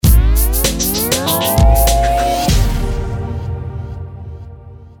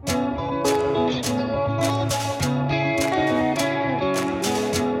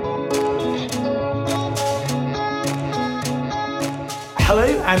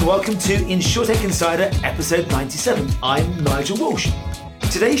and welcome to Insurtech Insider episode 97. I'm Nigel Walsh.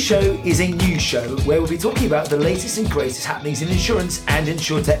 Today's show is a news show where we'll be talking about the latest and greatest happenings in insurance and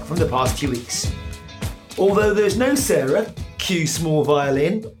Insurtech from the past few weeks. Although there's no Sarah, cue small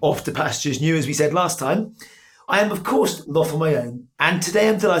violin, off to pastures new as we said last time, I am of course not on my own, and today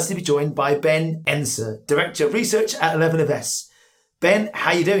I'm delighted to be joined by Ben Enser, Director of Research at 11FS. Ben,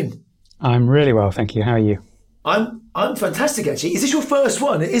 how are you doing? I'm really well, thank you. How are you? I'm fantastic, actually. Is this your first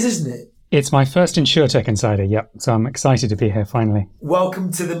one? It is, isn't it? It's my first Insurtech Insider, yep. So I'm excited to be here finally.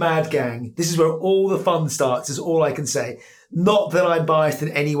 Welcome to the Mad Gang. This is where all the fun starts, is all I can say. Not that I'm biased in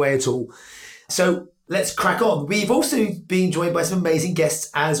any way at all. So let's crack on. We've also been joined by some amazing guests,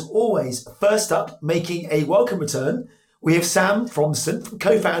 as always. First up, making a welcome return, we have Sam Fromson,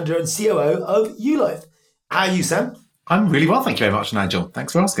 co-founder and COO of ULife. How are you, Sam? I'm really well, thank you very much, Nigel.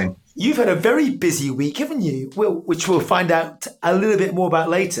 Thanks for asking. You've had a very busy week, haven't you? Which we'll find out a little bit more about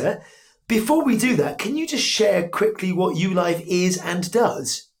later. Before we do that, can you just share quickly what ULife is and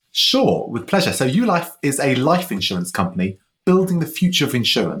does? Sure, with pleasure. So ULife is a life insurance company building the future of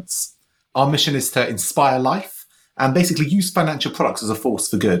insurance. Our mission is to inspire life and basically use financial products as a force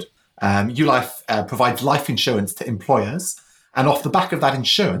for good. ULife provides life insurance to employers, and off the back of that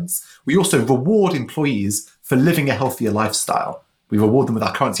insurance, we also reward employees for living a healthier lifestyle. We reward them with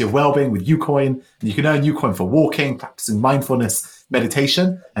our currency of well-being, with Ucoin, and you can earn Ucoin for walking, practicing mindfulness,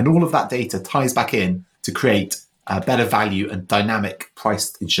 meditation, and all of that data ties back in to create better value and dynamic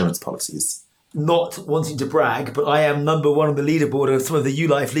priced insurance policies. Not wanting to brag, but I am number one on the leaderboard of some of the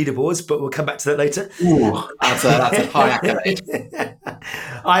ULife leaderboards, but we'll come back to that later. Ooh, that's a high accolade.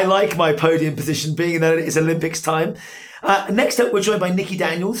 I like my podium position, being that it is Olympics time. Next up, we're joined by Nikki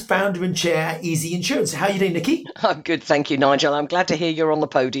Daniels, founder and chair at Easy Insurance. How are you doing, Nikki? I'm good, thank you, Nigel. I'm glad to hear you're on the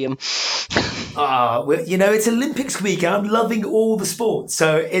podium. Well, it's Olympics week. I'm loving all the sports,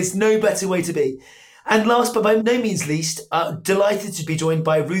 so it's no better way to be. And last but by no means least, delighted to be joined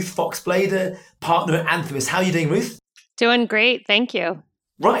by Ruth Fox-Blader, partner at Anthemis. How are you doing, Ruth? Doing great, thank you.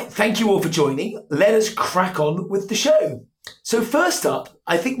 Right, thank you all for joining. Let us crack on with the show. So first up,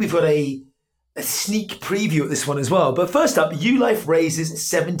 I think we've got a sneak preview of this one as well. But first up, ULife raises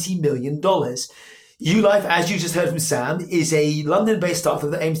 $70 million. ULife, as you just heard from Sam, is a London-based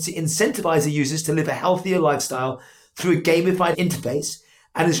startup that aims to incentivize their users to live a healthier lifestyle through a gamified interface,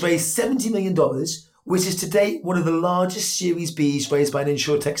 and has raised $70 million, which is to date one of the largest Series Bs raised by an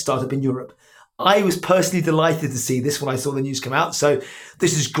insurtech startup in Europe. I was personally delighted to see this when I saw the news come out, so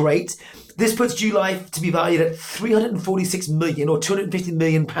this is great. This puts ULife to be valued at $346 million or £250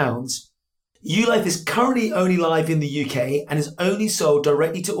 million. ULife is currently only live in the UK and is only sold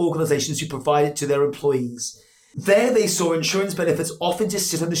directly to organisations who provide it to their employees. There they saw insurance benefits often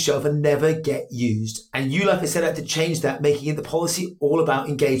just sit on the shelf and never get used. And ULife has set out to change that, making it the policy all about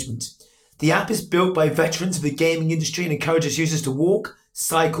engagement. The app is built by veterans of the gaming industry and encourages users to walk,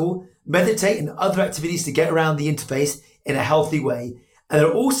 cycle, meditate and other activities to get around the interface in a healthy way. And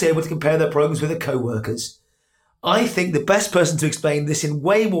they're also able to compare their programs with their co-workers. I think the best person to explain this in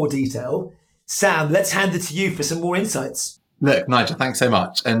way more detail, Sam, let's hand it to you for some more insights. Look, Nigel, thanks so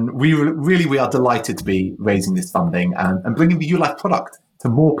much. And we are delighted to be raising this funding and bringing the ULife product to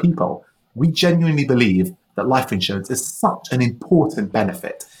more people. We genuinely believe that life insurance is such an important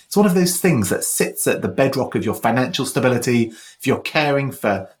benefit. It's one of those things that sits at the bedrock of your financial stability. If you're caring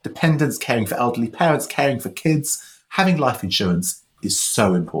for dependents, caring for elderly parents, caring for kids, having life insurance is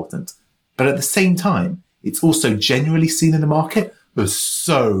so important. But at the same time, it's also generally seen in the market as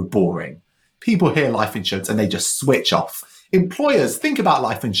so boring. People hear life insurance and they just switch off. Employers think about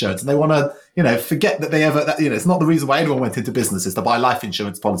life insurance and they want to, forget that it's not the reason why anyone went into business is to buy life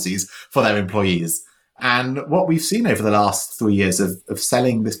insurance policies for their employees. And what we've seen over the last 3 years of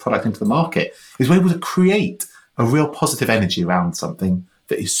selling this product into the market is we're able to create a real positive energy around something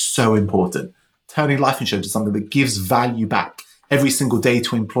that is so important. Turning life insurance into something that gives value back every single day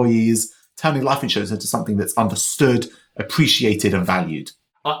to employees, turning life insurance into something that's understood, appreciated and valued.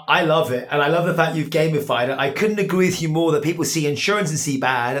 I love it. And I love the fact you've gamified it. I couldn't agree with you more that people see insurance and see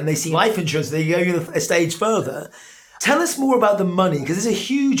bad, and they see life insurance and they go a stage further. Tell us more about the money, because it's a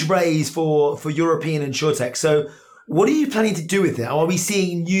huge raise for European insurtech. So what are you planning to do with it? Are we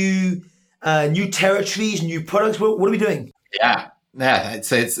seeing new territories, new products? What are we doing? Yeah.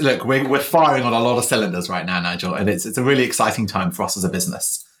 It's look, we're firing on a lot of cylinders right now, Nigel, and it's a really exciting time for us as a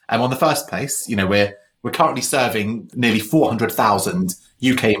business. And on the first place, we're currently serving nearly 400,000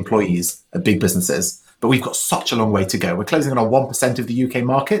 UK employees at big businesses, but we've got such a long way to go. We're closing in on 1% of the UK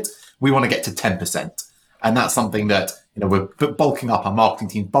market. We want to get to 10%. And that's something that, we're bulking up our marketing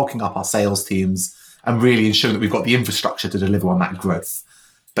team, bulking up our sales teams, and really ensuring that we've got the infrastructure to deliver on that growth.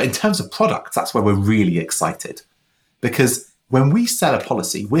 But in terms of products, that's where we're really excited. Because when we sell a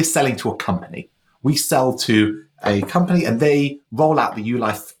policy, we're selling to a company. We sell to a company and they roll out the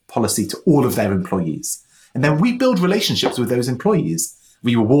ULife policy to all of their employees. And then we build relationships with those employees.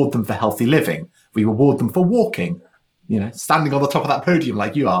 We reward them for healthy living. We reward them for walking, standing on the top of that podium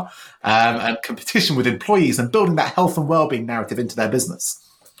like you are, and competition with employees and building that health and well-being narrative into their business.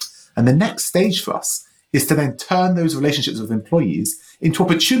 And the next stage for us is to then turn those relationships with employees into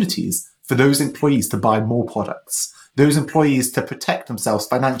opportunities for those employees to buy more products, those employees to protect themselves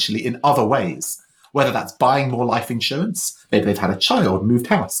financially in other ways, whether that's buying more life insurance, maybe they've had a child, moved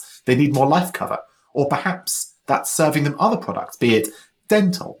house, they need more life cover, or perhaps that's serving them other products, be it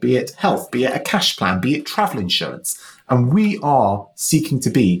dental, be it health, be it a cash plan, be it travel insurance. And we are seeking to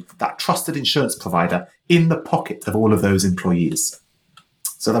be that trusted insurance provider in the pocket of all of those employees.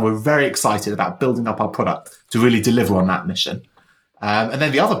 So that we're very excited about building up our product to really deliver on that mission. And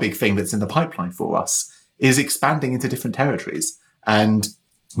then the other big thing that's in the pipeline for us is expanding into different territories. And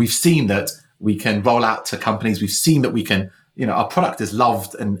we've seen that we can roll out to companies. We've seen that we can, our product is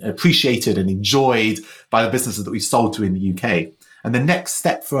loved and appreciated and enjoyed by the businesses that we've sold to in the UK. And the next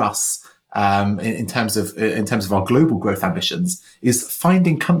step for us in terms of our global growth ambitions is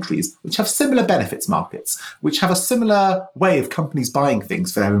finding countries which have similar benefits markets, which have a similar way of companies buying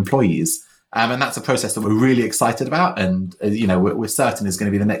things for their employees. And that's a process that we're really excited about. And, we're certain is going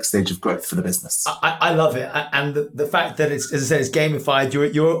to be the next stage of growth for the business. I love it. And the fact that it's, as I said, it's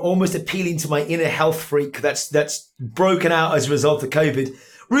gamified, you're almost appealing to my inner health freak that's broken out as a result of COVID.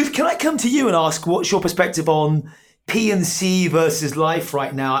 Ruth, can I come to you and ask what's your perspective on P&C versus life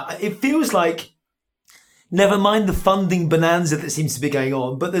right now? It feels like, never mind the funding bonanza that seems to be going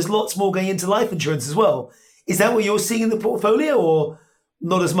on, but there's lots more going into life insurance as well. Is that what you're seeing in the portfolio or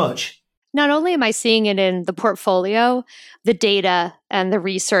not as much? Not only am I seeing it in the portfolio, the data and the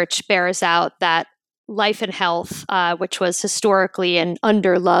research bears out that life and health, which was historically an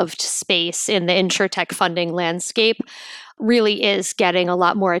underloved space in the insurtech funding landscape, really is getting a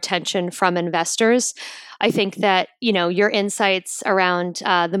lot more attention from investors. I think that, your insights around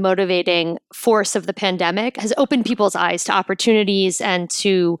the motivating force of the pandemic has opened people's eyes to opportunities and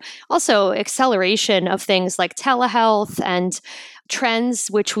to also acceleration of things like telehealth and trends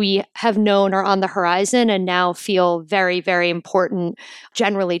which we have known are on the horizon and now feel very, very important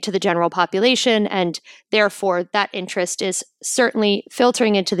generally to the general population. And therefore, that interest is certainly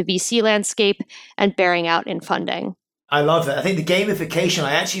filtering into the VC landscape and bearing out in funding. I love that. I think the gamification,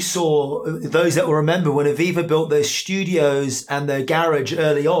 I actually saw those that will remember when Aviva built their studios and their garage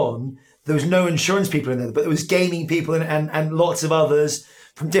early on, there was no insurance people in there, but there was gaming people and lots of others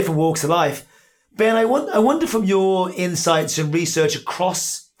from different walks of life. Ben, I wonder from your insights and research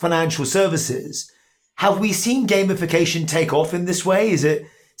across financial services, have we seen gamification take off in this way? Is it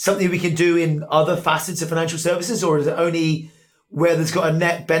something we can do in other facets of financial services, or is it only where there's got a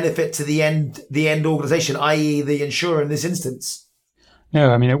net benefit to the end organization, i.e. the insurer in this instance?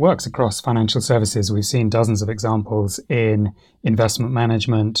 No, it works across financial services. We've seen dozens of examples in investment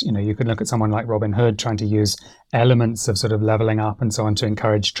management. You could look at someone like Robinhood trying to use elements of sort of leveling up and so on to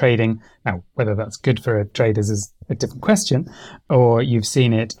encourage trading. Now, whether that's good for traders is a different question. Or you've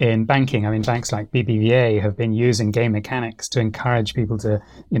seen it in banking. Banks like BBVA have been using game mechanics to encourage people to,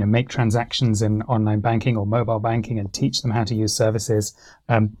 make transactions in online banking or mobile banking and teach them how to use services.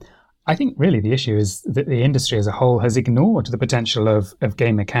 I think really the issue is that the industry as a whole has ignored the potential of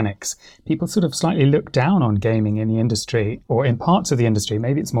game mechanics. People sort of slightly look down on gaming in the industry or in parts of the industry.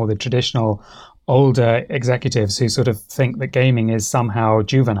 Maybe it's more the traditional older executives who sort of think that gaming is somehow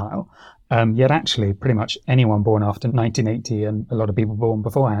juvenile. Yet actually pretty much anyone born after 1980 and a lot of people born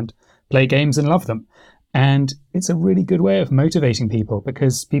beforehand play games and love them. And it's a really good way of motivating people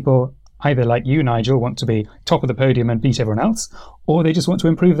because people either like you, Nigel, want to be top of the podium and beat everyone else, or they just want to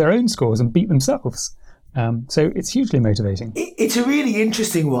improve their own scores and beat themselves. So it's hugely motivating. It's a really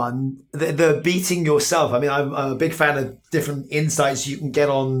interesting one, the beating yourself. I'm a big fan of different insights you can get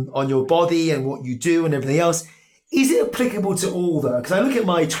on your body and what you do and everything else. Is it applicable to all, though? Because I look at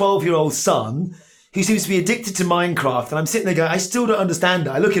my 12-year-old son, who seems to be addicted to Minecraft, and I'm sitting there going, I still don't understand it.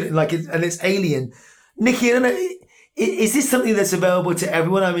 I look at it and it's alien. Nikki, I don't know, is this something that's available to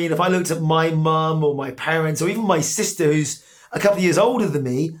everyone? If I looked at my mum or my parents or even my sister who's a couple of years older than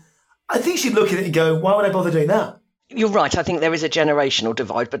me, I think she'd look at it and go, why would I bother doing that? You're right. I think there is a generational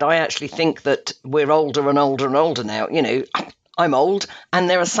divide, but I actually think that we're older and older and older now. I'm old, and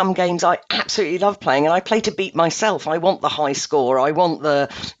there are some games I absolutely love playing, and I play to beat myself. I want the high score. I want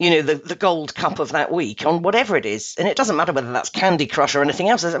the gold cup of that week on whatever it is. And it doesn't matter whether that's Candy Crush or anything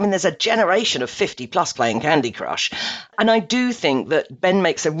else. I mean, there's a generation of 50 plus playing Candy Crush. And I do think that Ben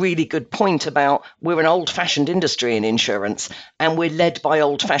makes a really good point about we're an old-fashioned industry in insurance, and we're led by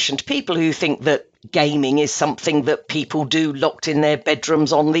old-fashioned people who think that gaming is something that people do locked in their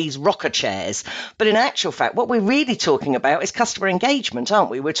bedrooms on these rocker chairs. But in actual fact, what we're really talking about is customer engagement,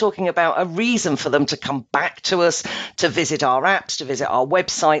 aren't we? We're talking about a reason for them to come back to us, to visit our apps, to visit our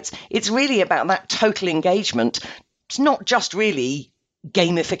websites. It's really about that total engagement. It's not just really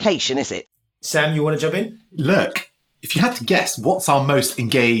gamification, is it? Sam, you want to jump in? Look, if you had to guess, what's our most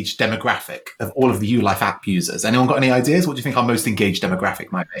engaged demographic of all of the YouLife app users? Anyone got any ideas? What do you think our most engaged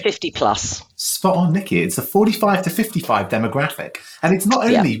demographic might be? 50 plus. Spot on, Nikki. It's a 45 to 55 demographic. And it's not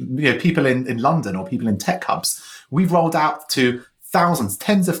only people in London or people in tech hubs. We've rolled out to thousands,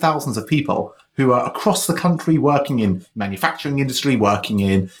 tens of thousands of people who are across the country working in manufacturing industry, working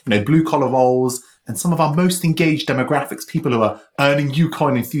in blue collar roles. And some of our most engaged demographics, people who are earning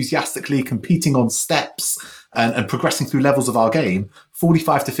Ucoin enthusiastically, competing on steps, and progressing through levels of our game,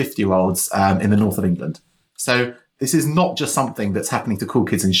 45 to 50-year-olds in the north of England. So this is not just something that's happening to cool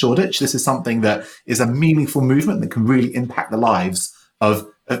kids in Shoreditch. This is something that is a meaningful movement that can really impact the lives of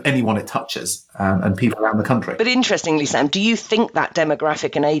anyone it touches and people around the country. But interestingly, Sam, do you think that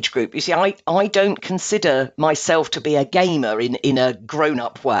demographic and age group, you see, I don't consider myself to be a gamer in a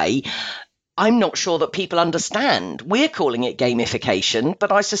grown-up way. I'm not sure that people understand. We're calling it gamification,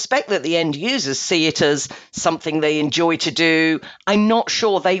 but I suspect that the end users see it as something they enjoy to do. I'm not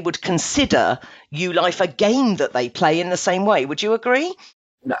sure they would consider YouLife a game that they play in the same way. Would you agree?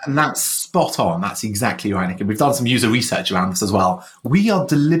 And that's spot on. That's exactly right, Nick. And we've done some user research around this as well. We are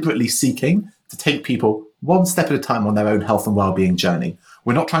deliberately seeking to take people one step at a time on their own health and well-being journey.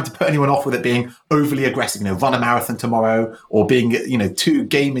 We're not trying to put anyone off with it being overly aggressive, run a marathon tomorrow, or being, too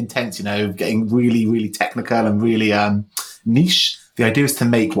game intense, getting really, really technical and really niche. The idea is to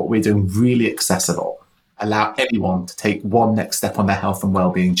make what we're doing really accessible, allow anyone to take one next step on their health and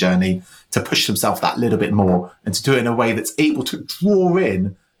well-being journey, to push themselves that little bit more, and to do it in a way that's able to draw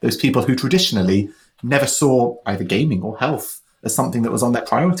in those people who traditionally never saw either gaming or health as something that was on their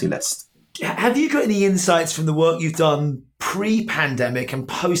priority list. Have you got any insights from the work you've done pre-pandemic and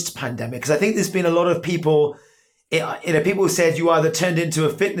post-pandemic? Because I think there's been a lot of people, people said you either turned into a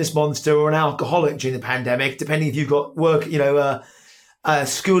fitness monster or an alcoholic during the pandemic, depending if you've got work,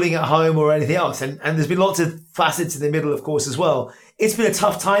 schooling at home or anything else. And there's been lots of facets in the middle, of course, as well. It's been a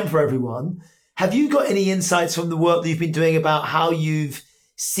tough time for everyone. Have you got any insights from the work that you've been doing about how you've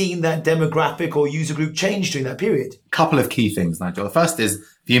seen that demographic or user group change during that period? A couple of key things, Nigel. The first is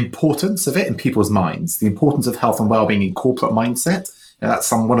the importance of it in people's minds, the importance of health and well-being in corporate mindset.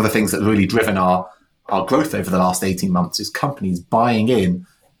 That's one of the things that's really driven our growth over the last 18 months is companies buying in,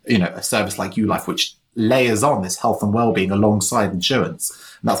 a service like YouLife, which layers on this health and well-being alongside insurance.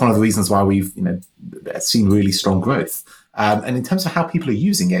 And that's one of the reasons why we've, seen really strong growth. And in terms of how people are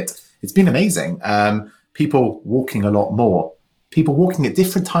using it, it's been amazing. People walking a lot more. People walking at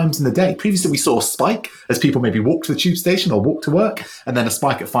different times in the day. Previously, we saw a spike as people maybe walked to the tube station or walked to work, and then a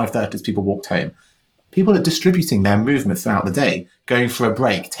spike at 5:30 as people walked home. People are distributing their movement throughout the day, going for a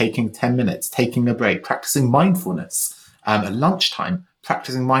break, taking 10 minutes, taking a break, practicing mindfulness at lunchtime,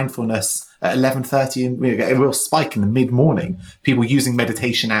 practicing mindfulness at 11:30, and we get a real spike in the mid-morning, people using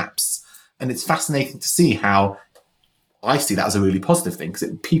meditation apps. And it's fascinating to see how I see that as a really positive thing, because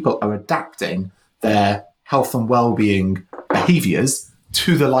people are adapting their health and well-being behaviors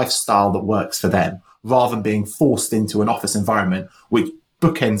to the lifestyle that works for them, rather than being forced into an office environment which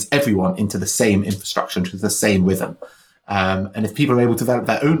bookends everyone into the same infrastructure, into the same rhythm. And if people are able to develop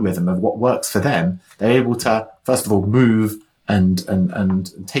their own rhythm of what works for them, they're able to, first of all, move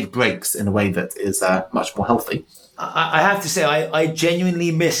and take breaks in a way that is much more healthy. I have to say, I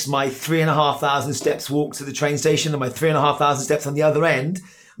genuinely miss my 3,500 steps walk to the train station and my 3,500 steps on the other end.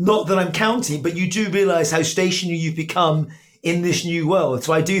 Not that I'm counting, but you do realise how stationary you've become in this new world.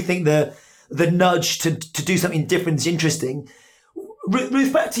 So I do think the nudge to do something different is interesting.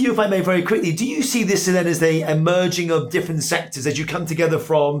 Ruth, back to you, if I may, very quickly. Do you see this then as the merging of different sectors as you come together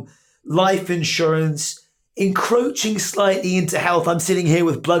from life insurance, encroaching slightly into health? I'm sitting here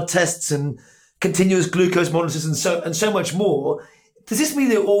with blood tests and continuous glucose monitors and so much more. Does this mean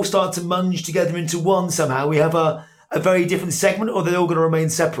they all start to munge together into one somehow? We have a very different segment, or they're all going to remain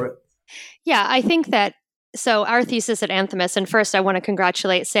separate? Yeah, I think that So our thesis at Anthemis, and first I want to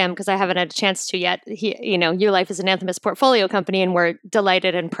congratulate Sam because I haven't had a chance to yet. YouLife is an Anthemis portfolio company, and we're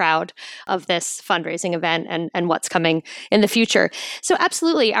delighted and proud of this fundraising event and what's coming in the future. So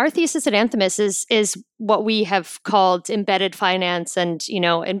absolutely, our thesis at Anthemis is what we have called embedded finance and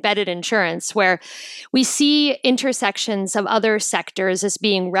embedded insurance, where we see intersections of other sectors as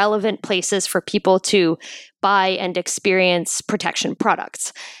being relevant places for people to buy and experience protection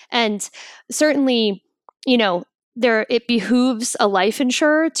products. And certainly, it behooves a life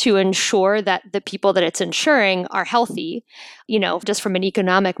insurer to ensure that the people that it's insuring are healthy, just from an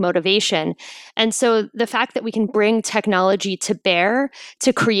economic motivation. And so the fact that we can bring technology to bear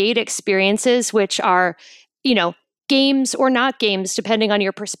to create experiences which are, games or not games, depending on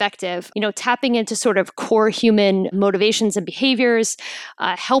your perspective, tapping into sort of core human motivations and behaviors,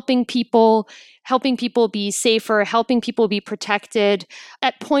 helping people be safer, helping people be protected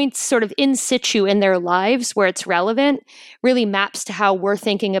at points sort of in situ in their lives where it's relevant, really maps to how we're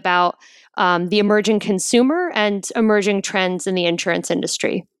thinking about the emerging consumer and emerging trends in the insurance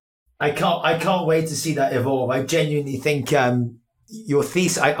industry. I can't wait to see that evolve. I genuinely think your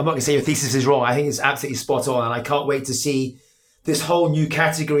thesis, I'm not going to say your thesis is wrong. I think it's absolutely spot on. And I can't wait to see this whole new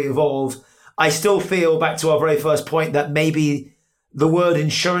category evolve. I still feel, back to our very first point, that maybe the word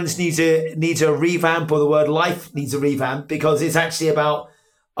insurance needs a revamp, or the word life needs a revamp, because it's actually about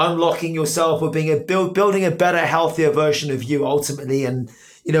unlocking yourself or building a better, healthier version of you ultimately. And,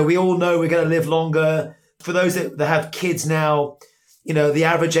 we all know we're going to live longer. For those that have kids now, the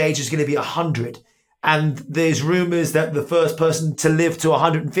average age is going to be 100. And there's rumors that the first person to live to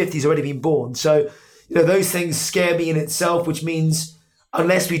 150 has already been born. So, those things scare me in itself, which means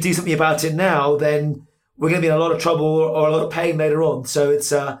unless we do something about it now, then we're going to be in a lot of trouble or a lot of pain later on. So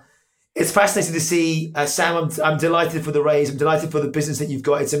it's fascinating to see. Sam, I'm delighted for the raise. I'm delighted for the business that you've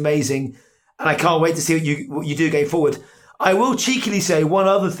got. It's amazing. And I can't wait to see what you do going forward. I will cheekily say one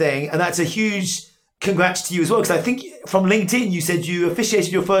other thing, and that's a huge congrats to you as well, because I think from LinkedIn, you said you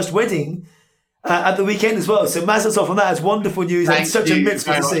officiated your first wedding at the weekend as well. So mazel tov on that. It's wonderful news. Thank and such a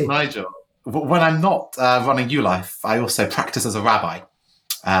mitzvah to see. Nigel. When I'm not running YouLife, I also practice as a rabbi.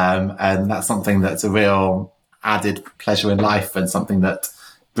 And that's something that's a real added pleasure in life, and something that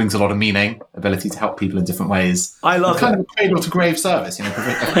brings a lot of meaning, ability to help people in different ways. I love kind of a cradle to grave service,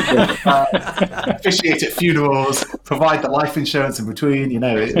 officiate at funerals, provide the life insurance in between, it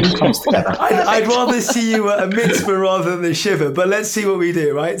all comes together. I'd rather see you at a mitzvah rather than the shiva, but let's see what we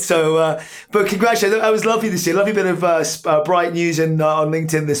do, right? So, but congratulations. That was lovely this year. Lovely bit of bright news on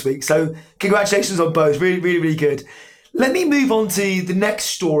LinkedIn this week. So congratulations on both. Really, really, really good. Let me move on to the next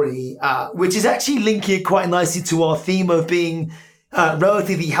story, which is actually linking quite nicely to our theme of being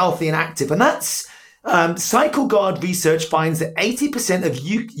relatively healthy and active. And that's CycleGuard research finds that 80% of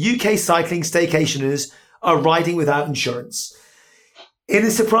UK cycling staycationers are riding without insurance. It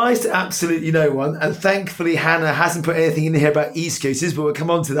is a surprise to absolutely no one. And thankfully, Hannah hasn't put anything in here about e-scooters, but we'll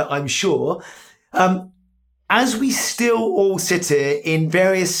come on to that, I'm sure. As we still all sit here in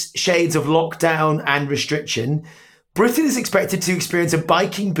various shades of lockdown and restriction, Britain is expected to experience a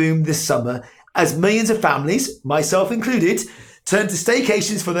biking boom this summer as millions of families, myself included, turn to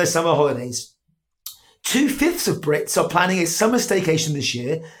staycations for their summer holidays. 2/5 of Brits are planning a summer staycation this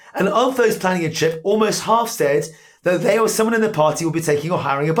year, and of those planning a trip, almost half said that they or someone in the party will be taking or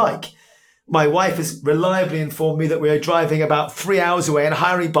hiring a bike. My wife has reliably informed me that we are driving about 3 hours away and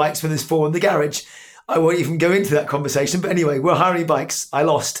hiring bikes when there's 4 in the garage. I won't even go into that conversation, but anyway, we're hiring bikes. I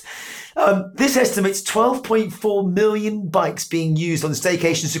lost. This estimates 12.4 million bikes being used on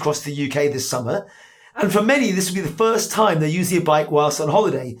staycations across the UK this summer. And for many, this will be the first time they're using a bike whilst on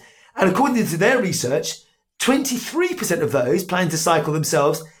holiday. And according to their research, 23% of those planning to cycle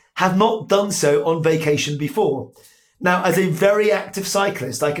themselves have not done so on vacation before. Now, as a very active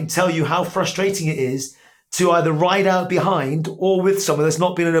cyclist, I can tell you how frustrating it is to either ride out behind or with someone that's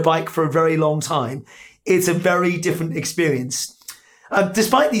not been on a bike for a very long time. It's a very different experience.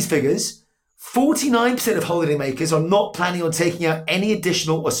 Despite these figures, 49% of holidaymakers are not planning on taking out any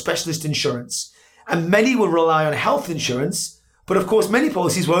additional or specialist insurance. And many will rely on health insurance, but of course many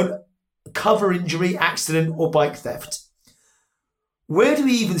policies won't cover injury, accident or bike theft. Where do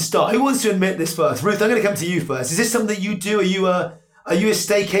we even start? Who wants to admit this first? Ruth, I'm going to come to you first. Is this something that you do? Are you a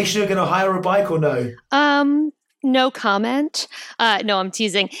staycationer going to hire a bike or no? No comment. No, I'm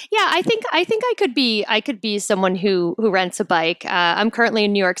teasing. Yeah, I think I could be someone who rents a bike. I'm currently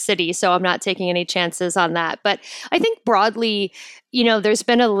in New York City, so I'm not taking any chances on that. But I think broadly, there's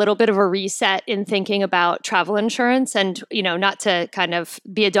been a little bit of a reset in thinking about travel insurance and, not to kind of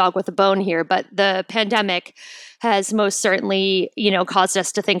be a dog with a bone here, but the pandemic has most certainly, caused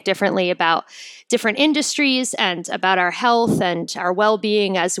us to think differently about different industries and about our health and our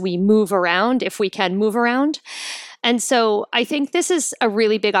well-being as we move around, if we can move around. And so I think this is a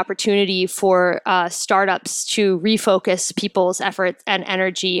really big opportunity for startups to refocus people's efforts and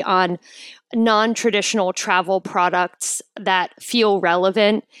energy on non-traditional travel products that feel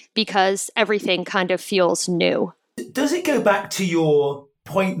relevant because everything kind of feels new. Does it go back to your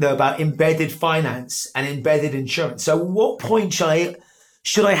point, though, about embedded finance and embedded insurance? So what point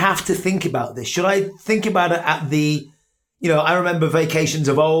should I have to think about this? Should I think about it at the, I remember vacations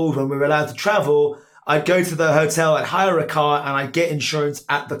of old when we were allowed to travel. I'd go to the hotel, I'd hire a car, and I'd get insurance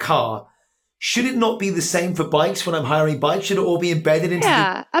at the car. Should it not be the same for bikes when I'm hiring bikes? Should it all be embedded into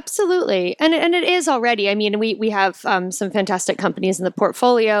absolutely. And it is already. I mean, we have some fantastic companies in the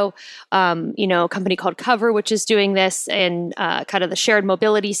portfolio, a company called Cover, which is doing this in kind of the shared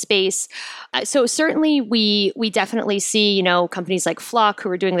mobility space. So certainly we definitely see, companies like Flock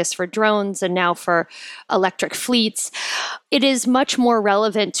who are doing this for drones and now for electric fleets. It is much more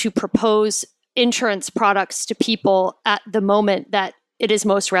relevant to propose insurance products to people at the moment that it is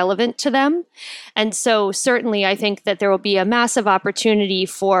most relevant to them. And so certainly I think that there will be a massive opportunity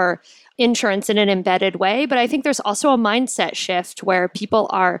for insurance in an embedded way, but I think there's also a mindset shift where people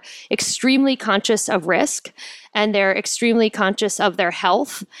are extremely conscious of risk and they're extremely conscious of their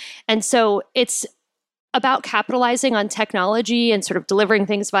health. And so it's about capitalizing on technology and sort of delivering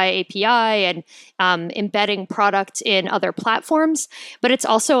things via API and embedding product in other platforms, but it's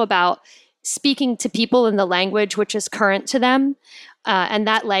also about speaking to people in the language which is current to them. And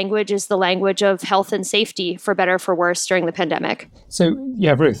that language is the language of health and safety, for better or for worse, during the pandemic. So,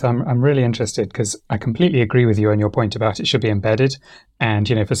 yeah, Ruth, I'm really interested because I completely agree with you on your point about it should be embedded. And,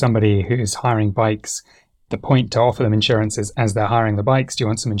 for somebody who's hiring bikes, the point to offer them insurance is as they're hiring the bikes, do you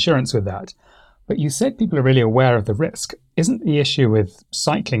want some insurance with that? But you said people are really aware of the risk. Isn't the issue with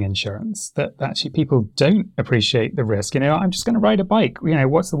cycling insurance that actually people don't appreciate the risk? I'm just going to ride a bike.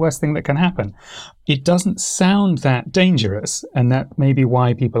 What's the worst thing that can happen? It doesn't sound that dangerous. And that may be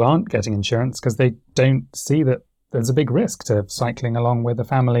why people aren't getting insurance, because they don't see that there's a big risk to cycling along with a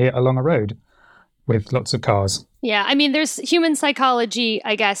family along a road with lots of cars. Yeah, I mean, there's human psychology,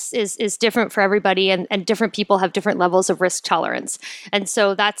 I guess, is different for everybody, and different people have different levels of risk tolerance. And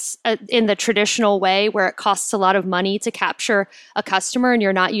so that's in the traditional way where it costs a lot of money to capture a customer and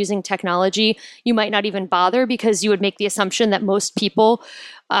you're not using technology, you might not even bother because you would make the assumption that most people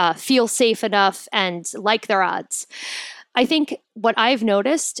feel safe enough and like their odds. I think what I've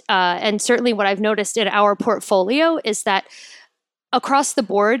noticed, and certainly what I've noticed in our portfolio, is that across the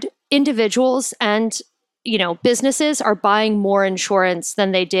board, individuals and businesses are buying more insurance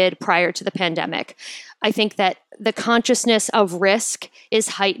than they did prior to the pandemic. I think that the consciousness of risk is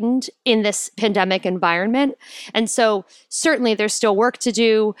heightened in this pandemic environment. And so certainly there's still work to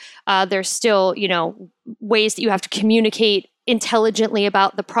do. There's still, ways that you have to communicate intelligently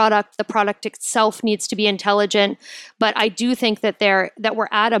about the product. The product itself needs to be intelligent. But I do think that we're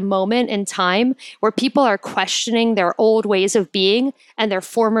at a moment in time where people are questioning their old ways of being and their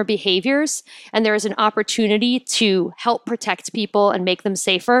former behaviors. And there is an opportunity to help protect people and make them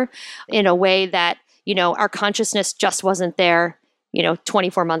safer in a way that, our consciousness just wasn't there,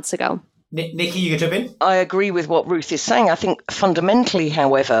 24 months ago. Nikki, you can jump in. I agree with what Ruth is saying. I think fundamentally,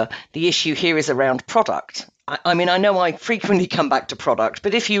 however, the issue here is around product. I mean, I know I frequently come back to product,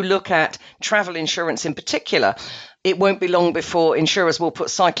 but if you look at travel insurance in particular, it won't be long before insurers will put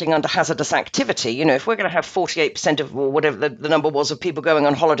cycling under hazardous activity. If we're going to have 48% of, or whatever the number was, of people going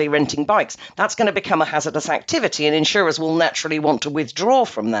on holiday renting bikes, that's going to become a hazardous activity, and insurers will naturally want to withdraw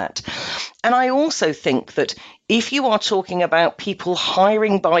from that. And I also think that if you are talking about people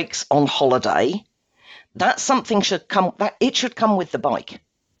hiring bikes on holiday, that's something should come with the bike.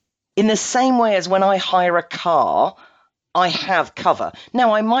 In the same way as when I hire a car, I have cover.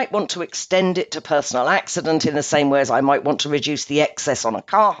 Now, I might want to extend it to personal accident in the same way as I might want to reduce the excess on a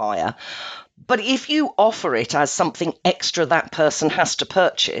car hire. But if you offer it as something extra that person has to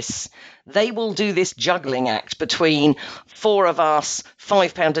purchase, they will do this juggling act between four of us,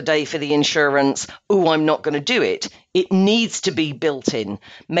 £5 a day for the insurance. Oh, I'm not going to do it. It needs to be built in.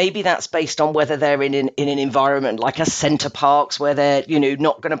 Maybe that's based on whether they're in an environment like a centre parks where they're,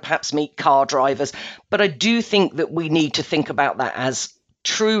 not going to perhaps meet car drivers. But I do think that we need to think about that as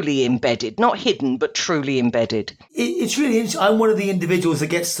truly embedded, not hidden, but truly embedded. It's really interesting. I'm one of the individuals that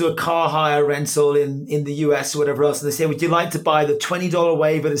gets to a car hire rental in the US or whatever else, and they say, would you like to buy the $20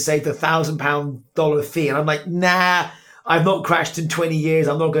 waiver to save the $1,000 fee? And I'm like, nah, I've not crashed in 20 years.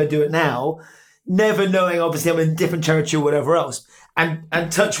 I'm not going to do it now. Never knowing, obviously, I'm in different territory or whatever else.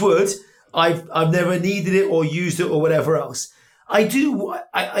 And touch wood, I've never needed it or used it or whatever else. I do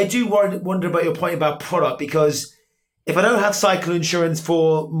wonder about your point about product, because if I don't have cycle insurance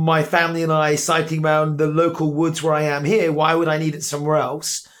for my family and I cycling around the local woods where I am here, why would I need it somewhere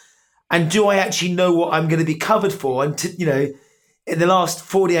else? And do I actually know what I'm going to be covered for? And in the last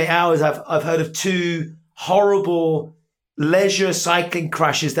 48 hours, I've heard of 2 horrible leisure cycling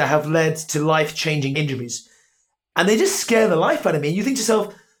crashes that have led to life-changing injuries. And they just scare the life out of me. And you think to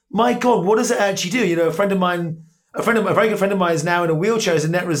yourself, my God, what does it actually do? A very good friend of mine is now in a wheelchair as a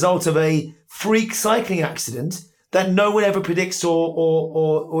net result of a freak cycling accident that no one ever predicts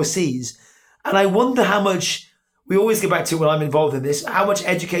or sees. And I wonder how much, we always go back to when I'm involved in this, how much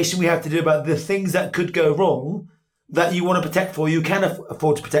education we have to do about the things that could go wrong that you want to protect for, you can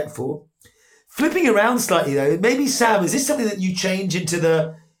afford to protect for. Flipping around slightly though, maybe Sam, is this something that you change into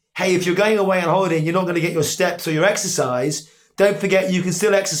the, hey, if you're going away on holiday and you're not going to get your steps or your exercise, don't forget you can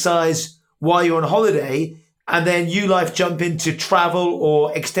still exercise while you're on holiday, and then ULife jump into travel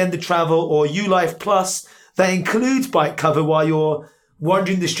or extended travel or ULife Plus that includes bike cover while you're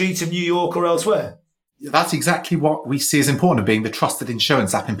wandering the streets of New York or elsewhere. That's exactly what we see as important of being the trusted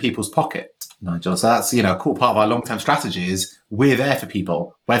insurance app in people's pocket, Nigel. So that's, a core part of our long-term strategy is we're there for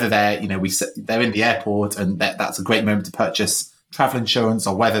people, whether they're, they're in the airport and that's a great moment to purchase travel insurance,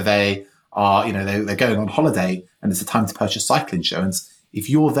 or whether they are, they're going on holiday and it's a time to purchase cycle insurance. If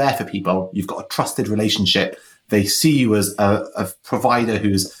you're there for people, you've got a trusted relationship. They see you as a provider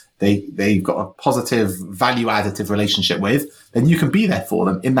they've got a positive, value additive relationship with, then you can be there for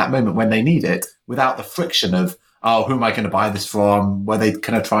them in that moment when they need it without the friction of, oh, who am I going to buy this from? Were they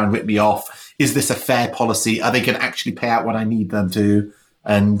going to try and rip me off? Is this a fair policy? Are they going to actually pay out when I need them to?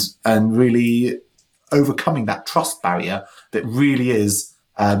 And really overcoming that trust barrier that really is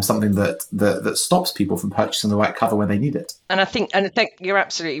something that stops people from purchasing the right cover when they need it. And I think you're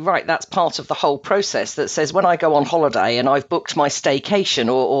absolutely right. That's part of the whole process that says when I go on holiday and I've booked my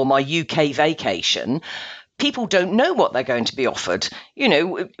staycation or my UK vacation, people don't know what they're going to be offered.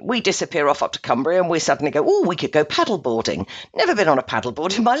 We disappear off up to Cumbria and we suddenly go, oh, we could go paddleboarding. Never been on a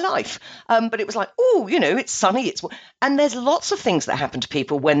paddleboard in my life. But it was like, oh, it's sunny. And there's lots of things that happen to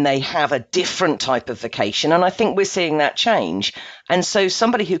people when they have a different type of vacation. And I think we're seeing that change. And so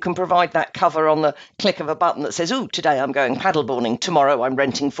somebody who can provide that cover on the click of a button that says, oh, today I'm going paddleboarding, tomorrow I'm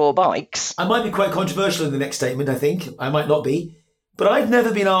renting 4 bikes. I might be quite controversial in the next statement, I think. I might not be. But I've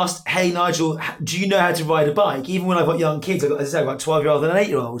never been asked, hey, Nigel, do you know how to ride a bike? Even when I've got young kids, I've got a 12-year-old and an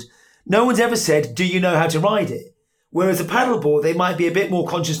 8-year-old. No one's ever said, do you know how to ride it? Whereas a paddleboard, they might be a bit more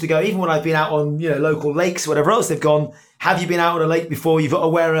conscious to go, even when I've been out on local lakes or whatever else, they've gone, have you been out on a lake before? You've got to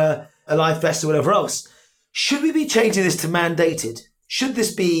wear a life vest or whatever else. Should we be changing this to mandated? Should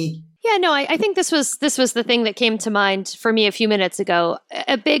this be... Yeah, no, I think this was the thing that came to mind for me a few minutes ago.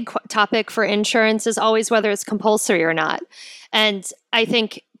 A big topic for insurance is always whether it's compulsory or not. And I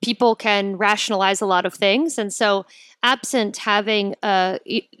think people can rationalize a lot of things. And so absent having a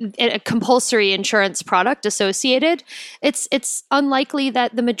compulsory insurance product associated, it's unlikely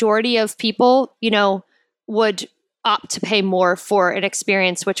that the majority of people, would opt to pay more for an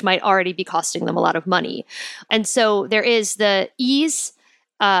experience which might already be costing them a lot of money. And so there is the ease,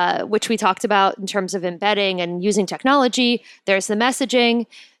 which we talked about in terms of embedding and using technology. There's the messaging.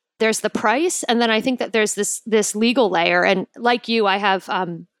 There's the price, and then I think that there's this legal layer. And like you, I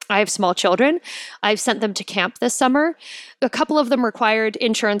have small children. I've sent them to camp this summer. A couple of them required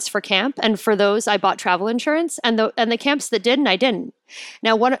insurance for camp, and for those, I bought travel insurance. And the camps that didn't, I didn't.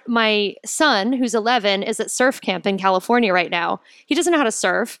 Now, my son, who's 11, is at surf camp in California right now. He doesn't know how to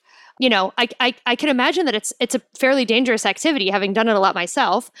surf. I can imagine that it's a fairly dangerous activity, having done it a lot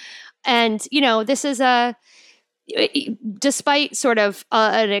myself. And this is despite sort of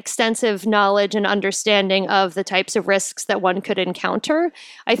an extensive knowledge and understanding of the types of risks that one could encounter,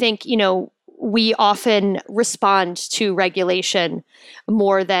 I think, we often respond to regulation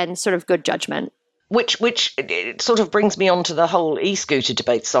more than sort of good judgment. Which it sort of brings me on to the whole e-scooter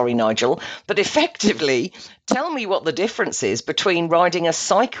debate. Sorry, Nigel. But effectively, tell me what the difference is between riding a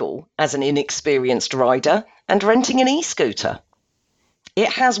cycle as an inexperienced rider and renting an e-scooter. It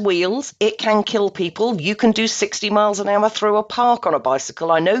has wheels. It can kill people. You can do 60 miles an hour through a park on a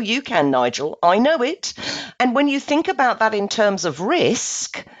bicycle. I know you can, Nigel. I know it. And when you think about that in terms of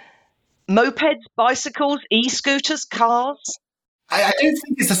risk, mopeds, bicycles, e-scooters, cars... I don't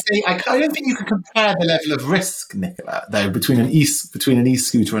think it's the same. I don't think you can compare the level of risk, Nicola, though, between an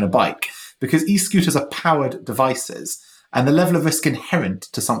e-scooter and a bike, because e-scooters are powered devices, and the level of risk inherent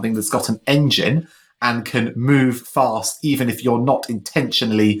to something that's got an engine and can move fast, even if you're not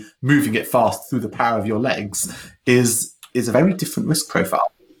intentionally moving it fast through the power of your legs, is a very different risk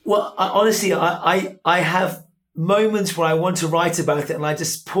profile. Well, honestly, I have moments where I want to write about it and I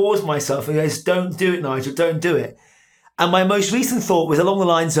just pause myself and go, don't do it, Nigel, don't do it. And my most recent thought was along the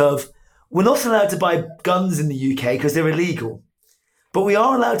lines of, we're not allowed to buy guns in the UK because they're illegal, but we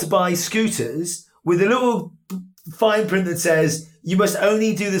are allowed to buy scooters with a little fine print that says you must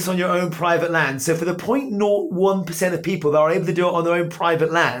only do this on your own private land. So for the 0.01% of people that are able to do it on their own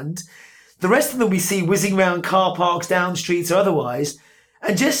private land, the rest of them we see whizzing around car parks, down streets or otherwise.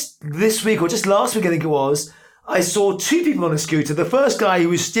 And just this week or just last week, I think it was, I saw two people on a scooter. The first guy who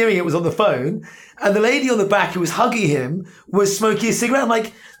was steering it was on the phone, and the lady on the back who was hugging him was smoking a cigarette. I'm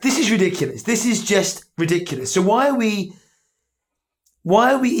like, this is ridiculous. This is just ridiculous. So why are we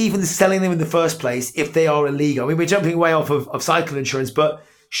even selling them in the first place if they are illegal? I mean, we're jumping way off of cycle insurance, but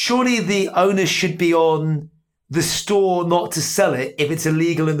surely the onus should be on the store not to sell it if it's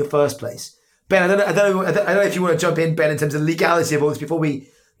illegal in the first place. Ben, I don't know if you want to jump in, Ben, in terms of the legality of all this before we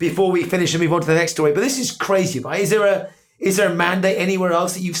finish and move on to the next story. But this is crazy, right? Is there a mandate anywhere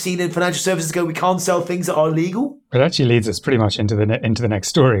else that you've seen in financial services go, we can't sell things that are illegal? It actually leads us pretty much into the next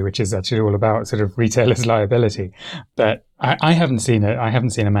story, which is actually all about sort of retailers' liability. But I haven't seen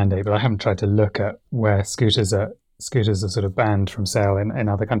a mandate, but I haven't tried to look at where scooters are sort of banned from sale in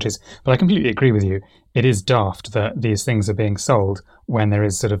other countries. But I completely agree with you. It is daft that these things are being sold when there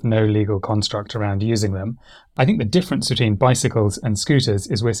is sort of no legal construct around using them. I think the difference between bicycles and scooters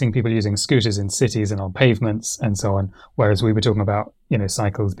is we're seeing people using scooters in cities and on pavements and so on, whereas we were talking about,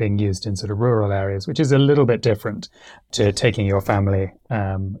 cycles being used in sort of rural areas, which is a little bit different to taking your family,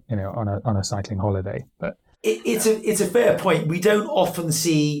 on a cycling holiday. But it's a fair point. We don't often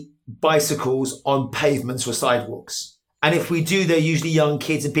see bicycles on pavements or sidewalks. And if we do, they're usually young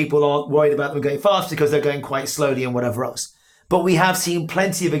kids and people aren't worried about them going fast because they're going quite slowly and whatever else. But we have seen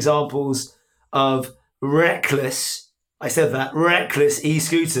plenty of examples of reckless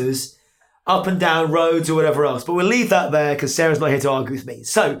e-scooters up and down roads or whatever else. But we'll leave that there because Sarah's not here to argue with me.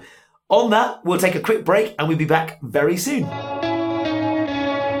 So on that, we'll take a quick break and we'll be back very soon.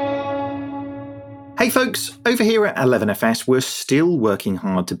 Hey folks, over here at 11FS, we're still working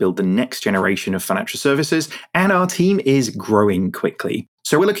hard to build the next generation of financial services, and our team is growing quickly.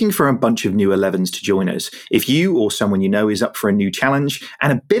 So we're looking for a bunch of new 11s to join us. If you or someone you know is up for a new challenge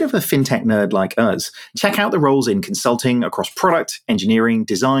and a bit of a fintech nerd like us, check out the roles in consulting across product, engineering,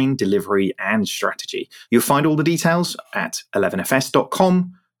 design, delivery, and strategy. You'll find all the details at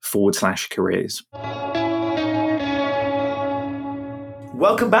 11fs.com/careers.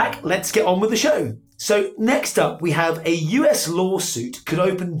 Welcome back. Let's get on with the show. So next up, we have a US lawsuit could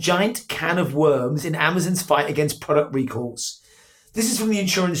open giant can of worms in Amazon's fight against product recalls. This is from the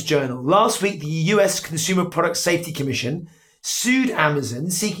Insurance Journal. Last week, the US Consumer Product Safety Commission sued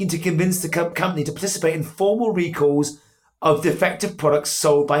Amazon, seeking to convince the company to participate in formal recalls of defective products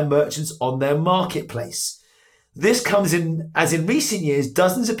sold by merchants on their marketplace. This comes in, as in recent years,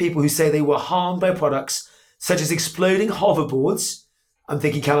 dozens of people who say they were harmed by products such as exploding hoverboards, I'm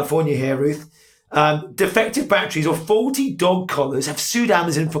thinking California here, Ruth, defective batteries or faulty dog collars, have sued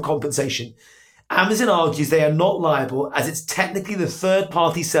Amazon for compensation. Amazon argues they are not liable as it's technically the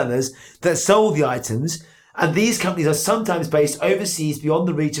third-party sellers that sold the items, and these companies are sometimes based overseas beyond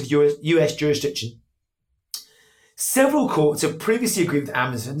the reach of US jurisdiction. Several courts have previously agreed with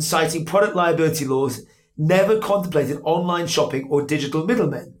Amazon, citing product liability laws never contemplated online shopping or digital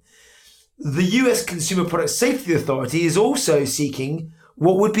middlemen. The US Consumer Product Safety Authority is also seeking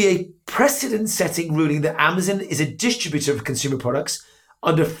what would be a precedent-setting ruling that Amazon is a distributor of consumer products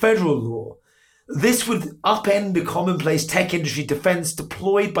under federal law. This would upend the commonplace tech industry defense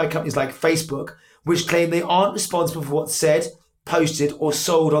deployed by companies like Facebook, which claim they aren't responsible for what's said, posted, or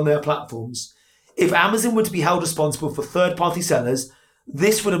sold on their platforms. If Amazon were to be held responsible for third-party sellers,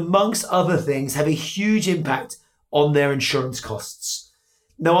 this would, amongst other things, have a huge impact on their insurance costs.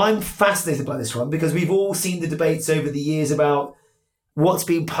 Now, I'm fascinated by this one because we've all seen the debates over the years about what's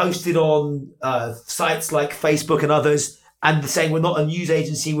being posted on sites like Facebook and others, and saying we're not a news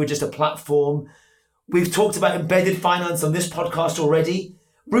agency, we're just a platform. We've talked about embedded finance on this podcast already.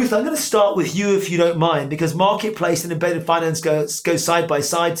 Ruth, I'm going to start with you if you don't mind, because marketplace and embedded finance go side by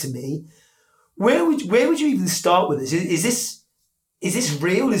side to me. Where would you even start with this? Is this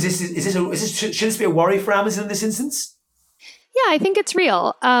real? Should this be a worry for Amazon in this instance? Yeah, I think it's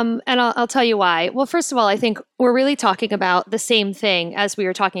real. And I'll tell you why. Well, first of all, I think we're really talking about the same thing as we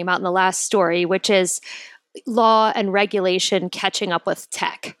were talking about in the last story, which is law and regulation catching up with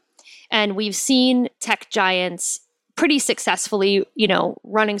tech. And we've seen tech giants pretty successfully,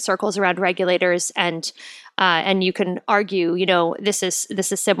 running circles around regulators, and you can argue, this is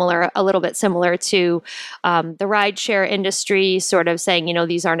similar, a little bit similar to the rideshare industry, sort of saying,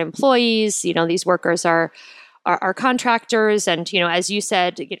 these aren't employees, these workers are contractors, and as you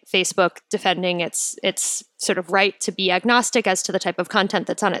said, Facebook defending its sort of right to be agnostic as to the type of content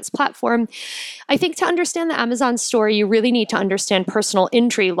that's on its platform. I think to understand the Amazon story, you really need to understand personal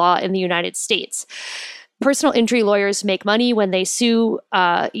injury law in the United States. Personal injury lawyers make money when they sue,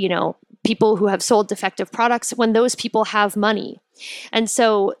 people who have sold defective products, when those people have money. And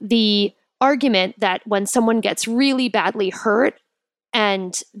so the argument that when someone gets really badly hurt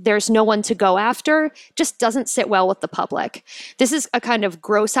and there's no one to go after just doesn't sit well with the public. This is a kind of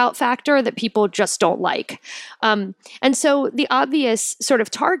gross out factor that people just don't like. And so the obvious sort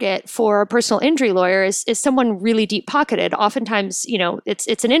of target for a personal injury lawyer is someone really deep pocketed. Oftentimes,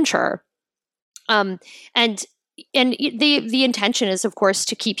 it's an insurer. And the intention is, of course,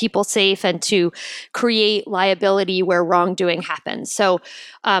 to keep people safe and to create liability where wrongdoing happens. So,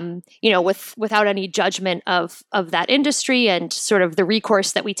 without any judgment of that industry and sort of the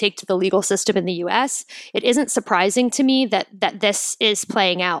recourse that we take to the legal system in the U.S., it isn't surprising to me that this is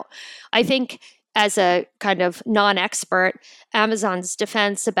playing out. I think, as a kind of non-expert, Amazon's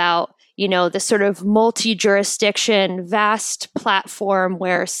defense about the sort of multi-jurisdiction, vast platform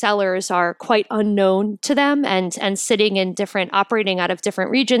where sellers are quite unknown to them and sitting in operating out of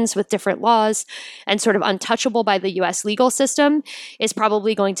different regions with different laws and sort of untouchable by the US legal system is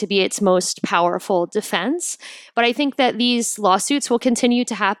probably going to be its most powerful defense. But I think that these lawsuits will continue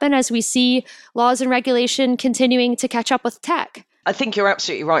to happen as we see laws and regulation continuing to catch up with tech. I think you're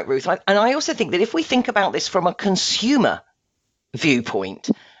absolutely right, Ruth. And I also think that if we think about this from a consumer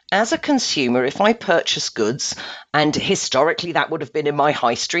viewpoint, as a consumer, if I purchase goods, and historically that would have been in my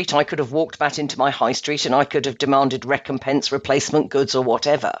high street, I could have walked back into my high street and I could have demanded recompense, replacement goods or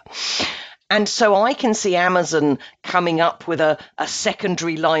whatever. And so I can see Amazon coming up with a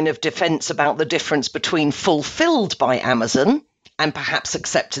secondary line of defense about the difference between fulfilled by Amazon and perhaps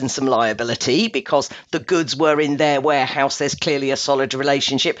accepting some liability because the goods were in their warehouse, there's clearly a solid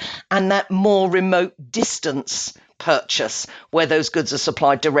relationship, and that more remote distance purchase where those goods are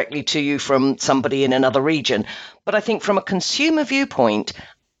supplied directly to you from somebody in another region. But I think from a consumer viewpoint,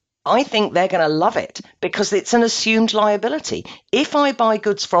 I think they're going to love it because it's an assumed liability. If I buy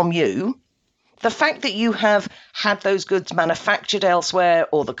goods from you, the fact that you have had those goods manufactured elsewhere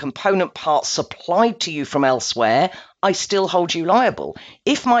or the component parts supplied to you from elsewhere, I still hold you liable.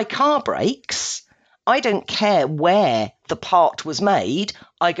 If my car breaks, I don't care where the part was made.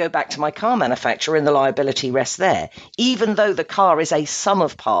 I go back to my car manufacturer and the liability rests there, even though the car is a sum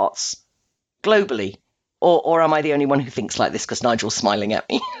of parts globally. Or am I the only one who thinks like this because Nigel's smiling at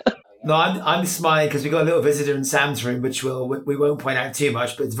me? No, I'm smiling because we've got a little visitor in Sam's room, which we won't point out too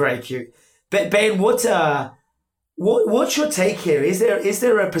much, but it's very cute. But Ben, what's your take here? Is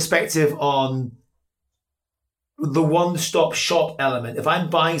there a perspective on the one-stop shop element? If I'm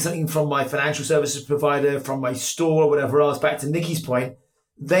buying something from my financial services provider, from my store, or whatever else, back to Nikki's point,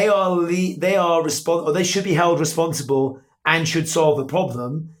 they should be held responsible and should solve the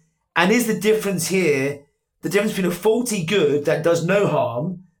problem. And is the difference here the difference between a faulty good that does no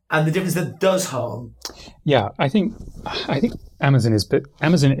harm and the difference that does harm? Yeah, I think Amazon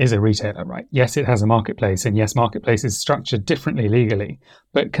is a retailer, right? Yes, it has a marketplace, and yes, marketplace is structured differently legally,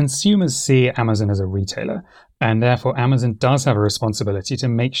 but consumers see Amazon as a retailer, and therefore Amazon does have a responsibility to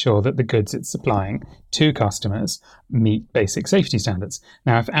make sure that the goods it's supplying to customers meet basic safety standards.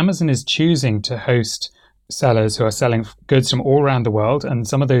 Now, if Amazon is choosing to host sellers who are selling goods from all around the world, and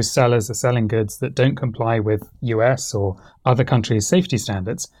some of those sellers are selling goods that don't comply with US or other countries' safety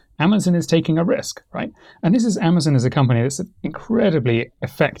standards, Amazon is taking a risk, right? And this is Amazon as a company that's incredibly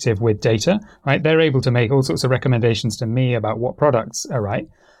effective with data, right? They're able to make all sorts of recommendations to me about what products are right.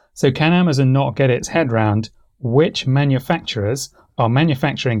 So can Amazon not get its head around which manufacturers are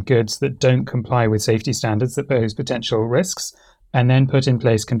manufacturing goods that don't comply with safety standards that pose potential risks, and then put in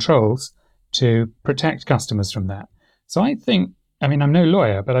place controls to protect customers from that? So I think, I'm no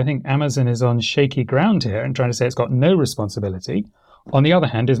lawyer, but I think Amazon is on shaky ground here and trying to say it's got no responsibility. On the other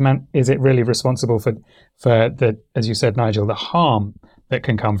hand, is it really responsible for the, as you said, Nigel, the harm that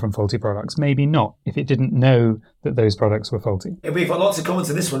can come from faulty products? Maybe not, if it didn't know that those products were faulty. We've got lots of comments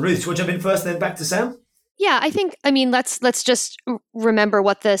on this one. Ruth, do you want to jump in first and then back to Sam? Yeah, I think, let's just remember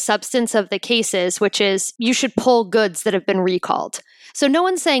what the substance of the case is, which is you should pull goods that have been recalled. So no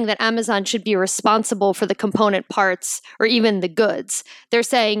one's saying that Amazon should be responsible for the component parts or even the goods. They're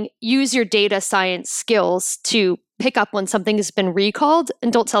saying use your data science skills to pick up when something has been recalled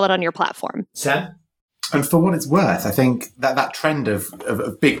and don't sell it on your platform. Sam? And for what it's worth, I think that trend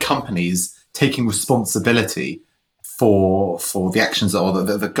of big companies taking responsibility for the actions or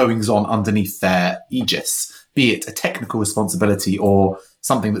the goings on underneath their aegis, be it a technical responsibility or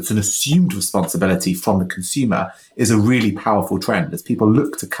something that's an assumed responsibility from the consumer, is a really powerful trend as people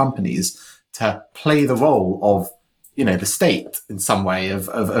look to companies to play the role of, the state in some way of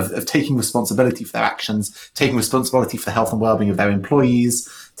taking responsibility for their actions, taking responsibility for the health and well-being of their employees,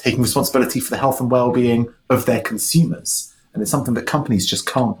 taking responsibility for the health and well-being of their consumers. And it's something that companies just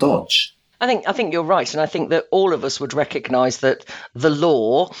can't dodge. I think you're right. And I think that all of us would recognise that the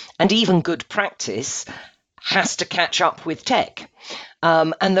law and even good practice has to catch up with tech.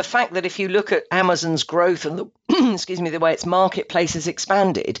 And the fact that if you look at Amazon's growth and the way its marketplace has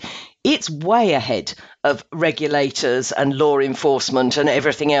expanded, it's way ahead of regulators and law enforcement and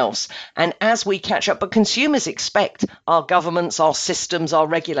everything else. And as we catch up, but consumers expect our governments, our systems, our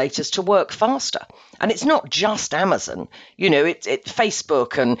regulators to work faster. And it's not just Amazon, it's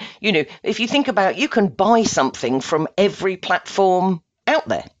Facebook. And, if you think about it, you can buy something from every platform out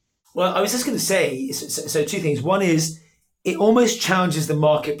there. Well, I was just going to say, so two things. One is it almost challenges the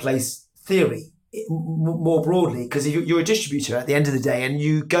marketplace theory more broadly, because you're a distributor at the end of the day and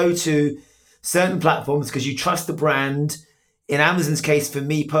you go to certain platforms because you trust the brand. In Amazon's case, for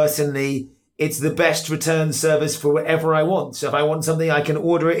me personally, it's the best return service for whatever I want. So if I want something, I can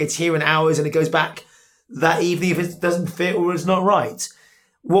order it. It's here in hours and it goes back that evening if it doesn't fit or it's not right.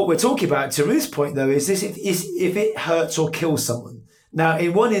 What we're talking about, to Ruth's point, though, is this: if it hurts or kills someone. Now,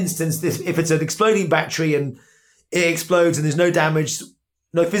 in one instance, if it's an exploding battery and it explodes and there's no damage,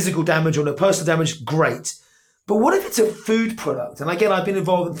 no physical damage or no personal damage, great. But what if it's a food product? And again, I've been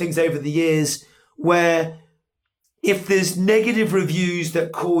involved in things over the years where if there's negative reviews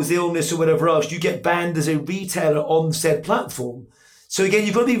that cause illness or whatever else, you get banned as a retailer on said platform. So again,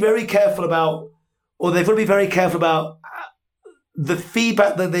 you've got to be very careful about, or they've got to be very careful about the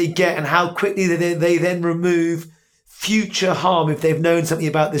feedback that they get and how quickly they then remove future harm if they've known something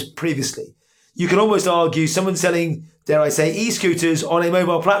about this previously. You can almost argue someone selling, dare I say, e-scooters on a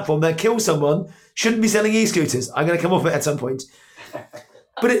mobile platform that kills someone shouldn't be selling e-scooters. I'm going to come off it at some point.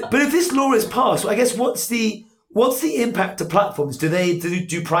 But if this law is passed, I guess what's the impact to platforms?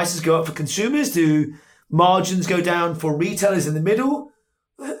 Do prices go up for consumers? Do margins go down for retailers in the middle?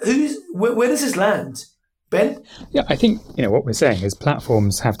 Where does this land? Ben? Yeah, I think what we're saying is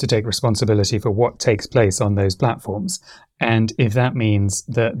platforms have to take responsibility for what takes place on those platforms. And if that means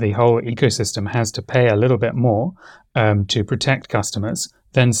that the whole ecosystem has to pay a little bit more to protect customers,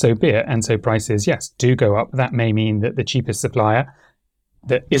 then so be it. And so prices, yes, do go up. That may mean that the cheapest supplier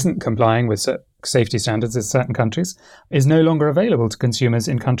that isn't complying with safety standards in certain countries is no longer available to consumers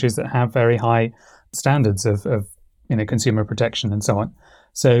in countries that have very high standards of consumer protection and so on.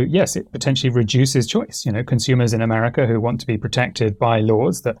 So yes, it potentially reduces choice. Consumers in America who want to be protected by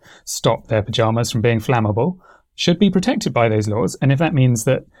laws that stop their pajamas from being flammable should be protected by those laws. And if that means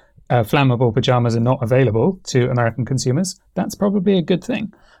that flammable pajamas are not available to American consumers, that's probably a good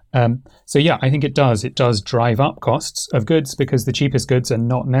thing. So yeah, I think it does. It does drive up costs of goods because the cheapest goods are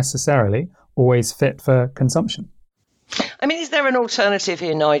not necessarily always fit for consumption. I mean, is there an alternative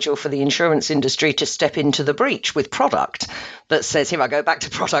here, Nigel, for the insurance industry to step into the breach with product that says, here I go back to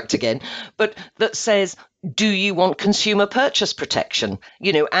product again, but that says, do you want consumer purchase protection?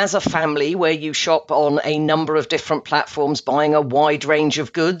 As a family where you shop on a number of different platforms, buying a wide range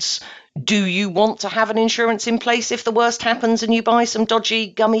of goods, do you want to have an insurance in place if the worst happens and you buy some dodgy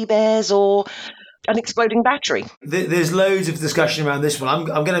gummy bears or an exploding battery? There's loads of discussion around this one.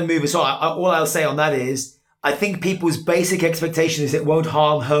 I'm going to move us on. All I'll say on that is, I think people's basic expectation is it won't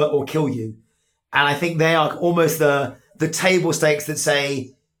harm, hurt, or kill you. And I think they are almost the table stakes that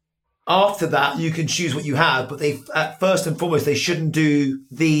say, after that, you can choose what you have. But first and foremost, they shouldn't do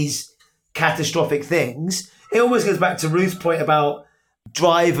these catastrophic things. It almost goes back to Ruth's point about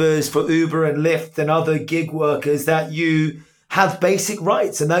drivers for Uber and Lyft and other gig workers, that you have basic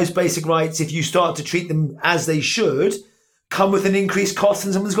rights. And those basic rights, if you start to treat them as they should, come with an increased cost,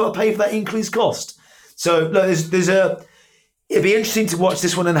 and someone's got to pay for that increased cost. So look, it'd be interesting to watch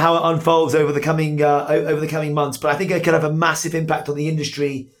this one and how it unfolds over the coming months. But I think it could have a massive impact on the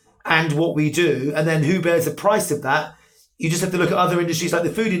industry and what we do. And then who bears the price of that? You just have to look at other industries like the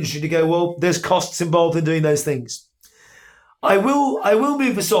food industry to go, well, there's costs involved in doing those things. I will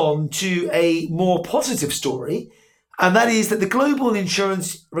move us on to a more positive story, and that is that the global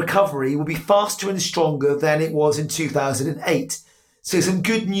insurance recovery will be faster and stronger than it was in 2008. So some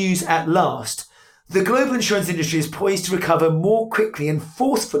good news at last. The global insurance industry is poised to recover more quickly and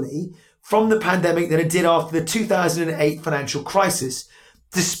forcefully from the pandemic than it did after the 2008 financial crisis.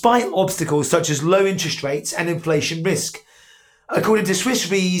 despite obstacles such as low interest rates and inflation risk. According to Swiss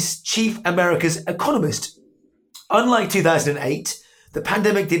Re's chief America's economist, unlike 2008, the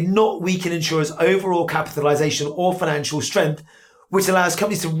pandemic did not weaken insurers' overall capitalization or financial strength, which allows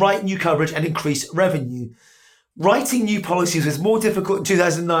companies to write new coverage and increase revenue. Writing new policies was more difficult in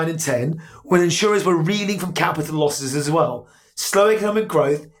 2009 and 10 when insurers were reeling from capital losses as well, slow economic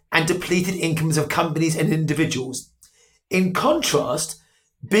growth and depleted incomes of companies and individuals. In contrast,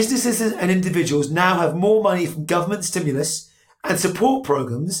 businesses and individuals now have more money from government stimulus and support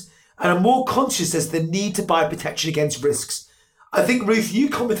programs and are more conscious as to the need to buy protection against risks. I think, Ruth, you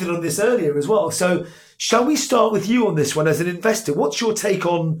commented on this earlier as well. So shall we start with you on this one as an investor? What's your take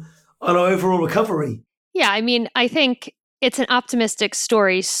on our overall recovery? Yeah, I mean, I think it's an optimistic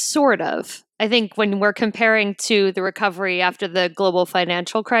story, sort of. I think when we're comparing to the recovery after the global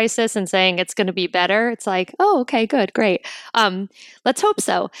financial crisis and saying it's going to be better, it's like, oh, okay, good, great. Let's hope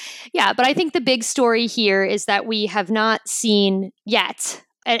so. Yeah, but I think the big story here is that we have not seen yet,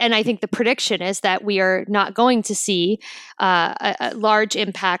 and I think the prediction is that we are not going to see large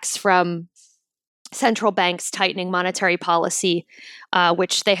impacts from central banks tightening monetary policy,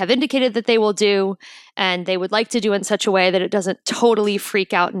 which they have indicated that they will do, and they would like to do in such a way that it doesn't totally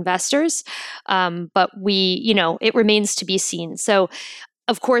freak out investors. But it remains to be seen. So,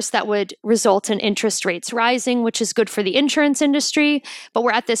 of course, that would result in interest rates rising, which is good for the insurance industry. But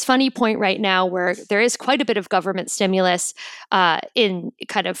we're at this funny point right now where there is quite a bit of government stimulus in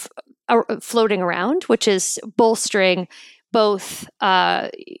kind of floating around, which is bolstering both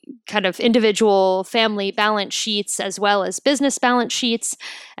kind of individual family balance sheets as well as business balance sheets.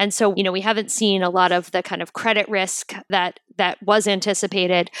 And so, we haven't seen a lot of the kind of credit risk that was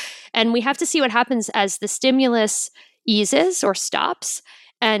anticipated. And we have to see what happens as the stimulus eases or stops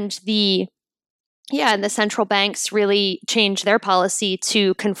and the central banks really change their policy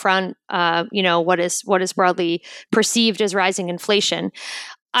to confront what is broadly perceived as rising inflation.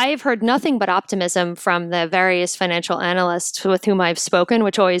 I have heard nothing but optimism from the various financial analysts with whom I've spoken,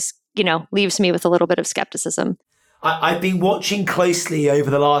 which always, leaves me with a little bit of skepticism. I've been watching closely over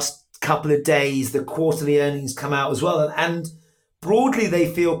the last couple of days the quarterly earnings come out as well, and broadly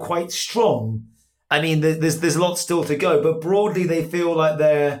they feel quite strong. I mean, there's a lot still to go, but broadly they feel like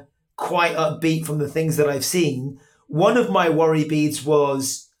they're quite upbeat from the things that I've seen. One of my worry beads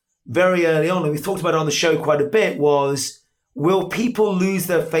was very early on, and we've talked about it on the show quite a bit, was will people lose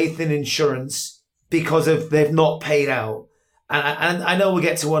their faith in insurance because they've not paid out? And I know we'll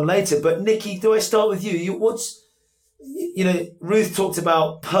get to one later, but Nikki, do I start with you? Ruth talked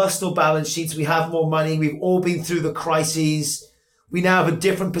about personal balance sheets. We have more money. We've all been through the crises. We now have a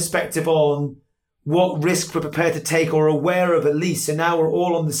different perspective on what risk we're prepared to take or aware of at least. So now we're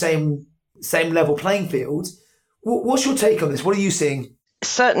all on the same level playing field. What's your take on this? What are you seeing?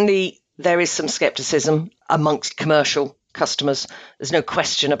 Certainly, there is some skepticism amongst commercial customers. There's no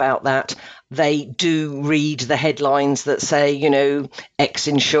question about that. They do read the headlines that say, X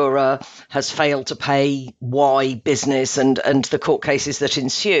insurer has failed to pay Y business and the court cases that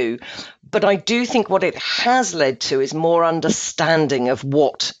ensue. But I do think what it has led to is more understanding of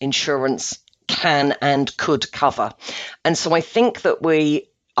what insurance can and could cover. And so I think that we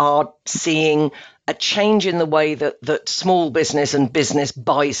are seeing a change in the way that small business and business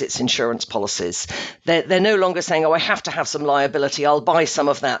buys its insurance policies. They're no longer saying, I have to have some liability, I'll buy some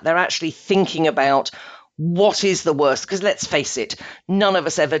of that. They're actually thinking about what is the worst? Because let's face it, none of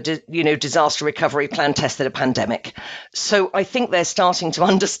us ever disaster recovery plan tested a pandemic. So I think they're starting to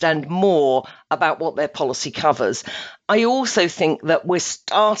understand more about what their policy covers. I also think that we're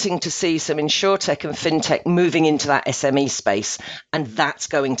starting to see some insurtech and fintech moving into that SME space, and that's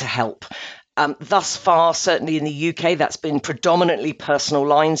going to help. Thus far, certainly in the UK, that's been predominantly personal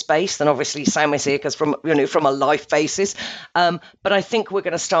lines based, and obviously Sam is here because from a life basis. But I think we're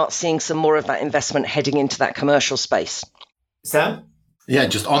going to start seeing some more of that investment heading into that commercial space. Sam? Yeah,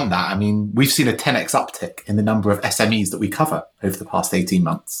 just on that, I mean, we've seen a 10x uptick in the number of SMEs that we cover over the past 18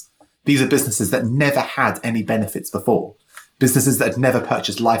 months. These are businesses that never had any benefits before, businesses that had never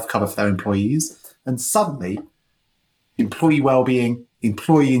purchased life cover for their employees, and suddenly employee well-being,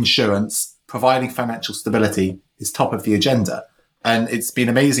 employee insurance, providing financial stability is top of the agenda. And it's been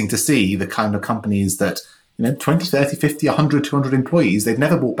amazing to see the kind of companies that, 20, 30, 50, 100, 200 employees, they've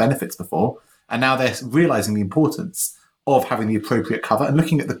never bought benefits before. And now they're realizing the importance of having the appropriate cover and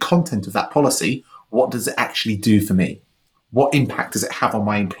looking at the content of that policy. What does it actually do for me? What impact does it have on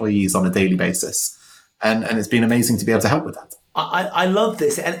my employees on a daily basis? And it's been amazing to be able to help with that. I love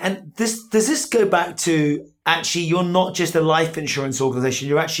this. And does this go back to actually you're not just a life insurance organization,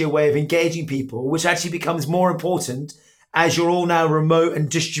 you're actually a way of engaging people, which actually becomes more important as you're all now remote and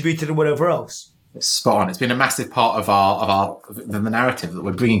distributed and whatever else? Spot on. It's been a massive part of the narrative that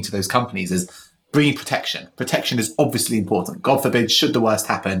we're bringing to those companies is bringing protection. Protection is obviously important. God forbid, should the worst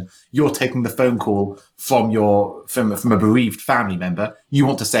happen, you're taking the phone call from a bereaved family member. You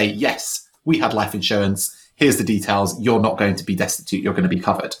want to say, yes, we had life insurance. Here's the details. You're not going to be destitute. You're going to be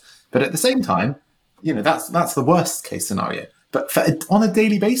covered. But at the same time, that's the worst case scenario. But on a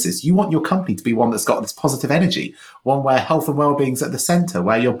daily basis, you want your company to be one that's got this positive energy, one where health and well-being is at the center,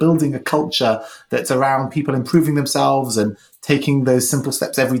 where you're building a culture that's around people improving themselves and taking those simple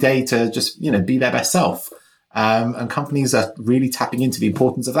steps every day to just, be their best self. And companies are really tapping into the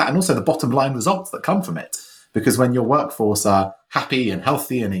importance of that, and also the bottom line results that come from it. Because when your workforce are happy and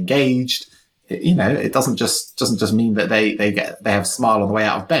healthy and engaged, it doesn't just mean that they have a smile on the way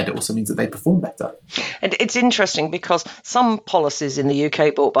out of bed. It also means that they perform better. And it's interesting because some policies in the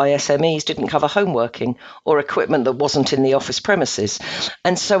UK bought by SMEs didn't cover home working or equipment that wasn't in the office premises.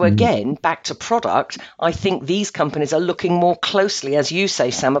 And so again, back to product, I think these companies are looking more closely, as you say,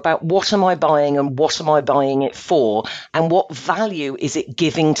 Sam, about what am I buying and what am I buying it for, and what value is it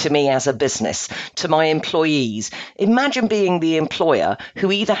giving to me as a business, to my employees. Imagine being the employer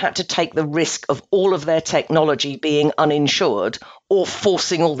who either had to take the risk of all of their technology being uninsured or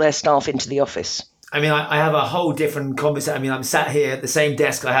forcing all their staff into the office. I mean, I have a whole different conversation. I mean, I'm sat here at the same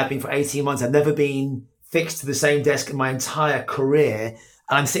desk I have been for 18 months. I've never been fixed to the same desk in my entire career.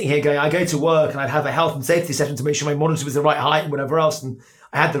 And I'm sitting here going, I go to work and I'd have a health and safety assessment to make sure my monitor was the right height and whatever else, and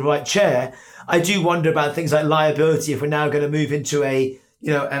I had the right chair. I do wonder about things like liability if we're now going to move into an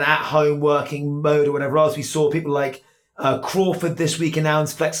at-home working mode or whatever else. We saw people like Crawford this week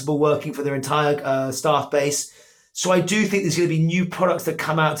announced flexible working for their entire staff base. So I do think there's going to be new products that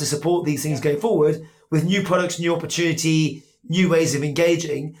come out to support these things going forward, with new products, new opportunity, new ways of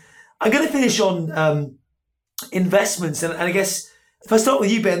engaging. I'm going to finish on investments. And I guess if I start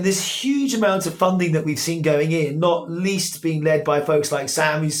with you, Ben, there's huge amounts of funding that we've seen going in, not least being led by folks like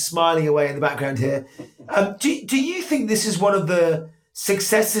Sam, who's smiling away in the background here. Do you think this is one of the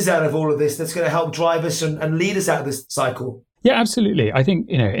successes out of all of this that's going to help drive us and lead us out of this cycle? Yeah, absolutely. I think,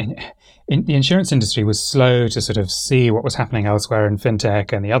 in the insurance industry was slow to sort of see what was happening elsewhere in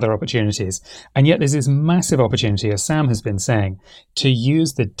fintech and the other opportunities. And yet there's this massive opportunity, as Sam has been saying, to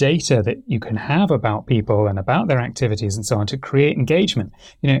use the data that you can have about people and about their activities and so on to create engagement.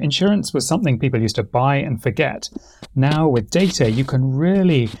 Insurance was something people used to buy and forget. Now with data, you can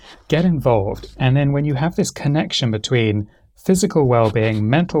really get involved. And then when you have this connection between physical well-being,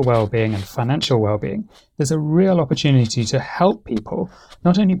 mental well-being, and financial well-being, there's a real opportunity to help people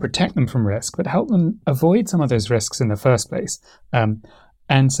not only protect them from risk, but help them avoid some of those risks in the first place.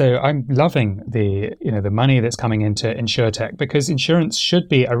 And so I'm loving the money that's coming into InsurTech, because insurance should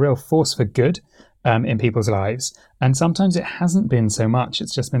be a real force for good in people's lives. And sometimes it hasn't been so much.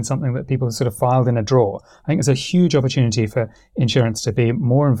 It's just been something that people have sort of filed in a drawer. I think there's a huge opportunity for insurance to be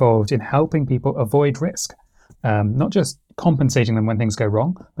more involved in helping people avoid risk. Not just compensating them when things go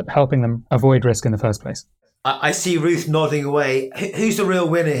wrong, but helping them avoid risk in the first place. I see Ruth nodding away. Who's the real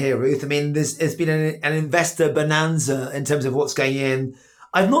winner here, Ruth? I mean, there's been an investor bonanza in terms of what's going in.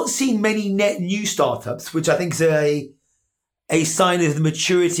 I've not seen many net new startups, which I think is a sign of the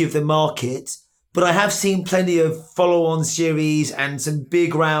maturity of the market. But I have seen plenty of follow-on series and some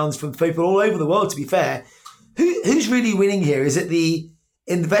big rounds from people all over the world, to be fair. Who's really winning here? Is it the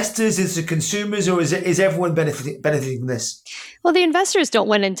investors, is it consumers, or is everyone benefiting from this? Well, the investors don't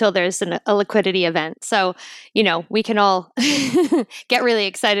win until there's a liquidity event. So, we can all get really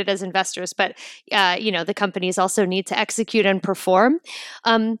excited as investors, but, the companies also need to execute and perform.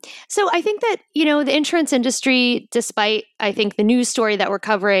 So I think that, the insurance industry, despite, I think, the news story that we're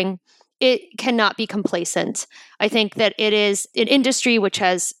covering, it cannot be complacent. I think that it is an industry which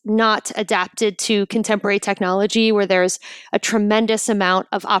has not adapted to contemporary technology, where there's a tremendous amount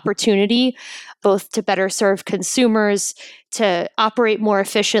of opportunity, both to better serve consumers, to operate more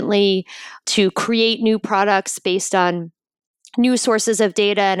efficiently, to create new products based on new sources of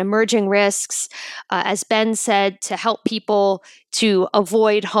data and emerging risks, as Ben said, to help people to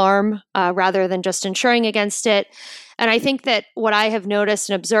avoid harm rather than just insuring against it. And I think that what I have noticed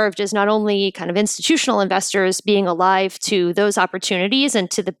and observed is not only kind of institutional investors being alive to those opportunities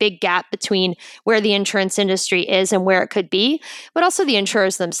and to the big gap between where the insurance industry is and where it could be, but also the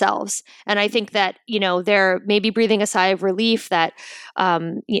insurers themselves. And I think that, they're maybe breathing a sigh of relief that,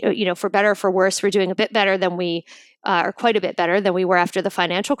 for better or for worse, we're doing a bit better than we or quite a bit better than we were after the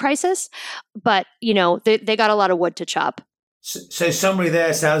financial crisis. But, they got a lot of wood to chop. So summary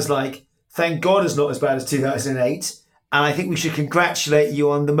there sounds like, thank God it's not as bad as 2008. And I think we should congratulate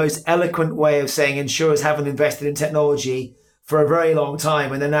you on the most eloquent way of saying insurers haven't invested in technology for a very long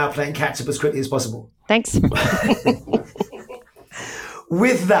time and they're now playing catch up as quickly as possible. Thanks.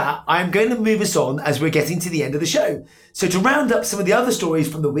 With that, I'm going to move us on as we're getting to the end of the show. So to round up some of the other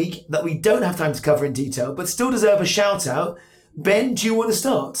stories from the week that we don't have time to cover in detail, but still deserve a shout out, Ben, do you want to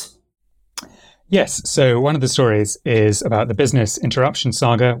start? Yes. So one of the stories is about the business interruption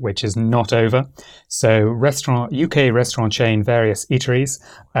saga, which is not over. So UK restaurant chain Various Eateries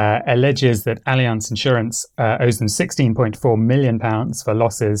alleges that Allianz Insurance owes them £16.4 million for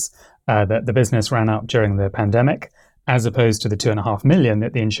losses that the business ran up during the pandemic, as opposed to the $2.5 million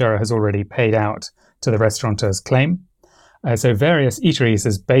that the insurer has already paid out to the restaurateur's claim. So Various Eateries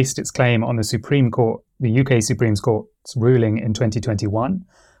has based its claim on the Supreme Court, the UK Supreme Court's ruling in 2021,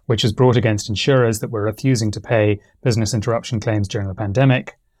 which was brought against insurers that were refusing to pay business interruption claims during the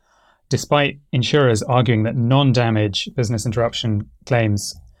pandemic. Despite insurers arguing that non-damage business interruption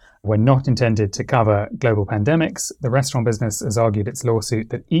claims were not intended to cover global pandemics, the restaurant business has argued its lawsuit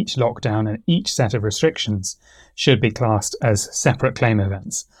that each lockdown and each set of restrictions should be classed as separate claim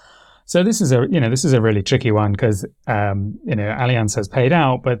events. So this is a really tricky one because Allianz has paid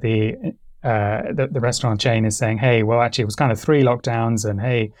out, but the restaurant chain is saying, hey, well, actually, it was kind of 3 lockdowns, and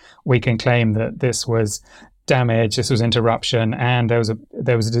hey, we can claim that this was damage, this was interruption, and there was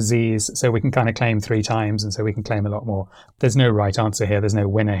a disease, so we can kind of claim 3 times, and so we can claim a lot more. There's no right answer here. There's no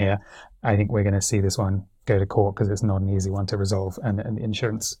winner here. I think we're going to see this one go to court because it's not an easy one to resolve, and the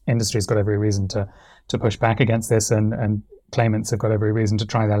insurance industry's got every reason to push back against this, and claimants have got every reason to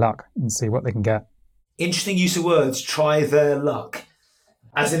try their luck and see what they can get. Interesting use of words, try their luck.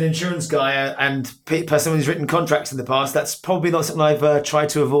 As an insurance guy and person who's written contracts in the past, that's probably not something I've tried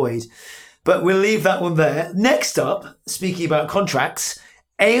to avoid. But we'll leave that one there. Next up, speaking about contracts,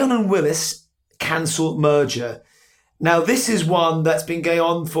 Aon and Willis cancel merger. Now, this is one that's been going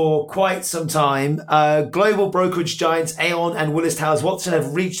on for quite some time. Global brokerage giants Aon and Willis Towers Watson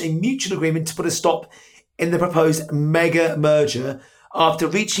have reached a mutual agreement to put a stop in the proposed mega merger after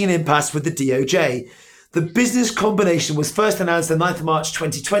reaching an impasse with the DOJ. The business combination was first announced on the 9th of March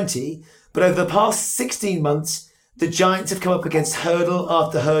 2020, but over the past 16 months, the giants have come up against hurdle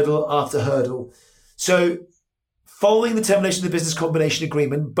after hurdle after hurdle. So, following the termination of the business combination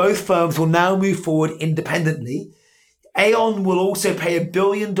agreement, both firms will now move forward independently. Aon will also pay $1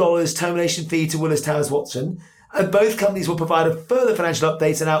 billion termination fee to Willis Towers Watson, and both companies will provide a further financial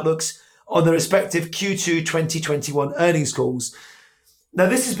updates and outlooks on their respective Q2 2021 earnings calls. Now,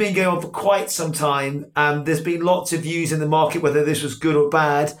 this has been going on for quite some time, and there's been lots of views in the market whether this was good or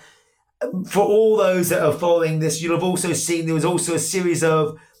bad. For all those that are following this, you'll have also seen there was also a series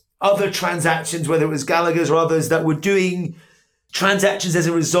of other transactions, whether it was Gallagher's or others, that were doing transactions as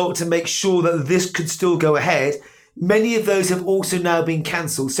a result to make sure that this could still go ahead. Many of those have also now been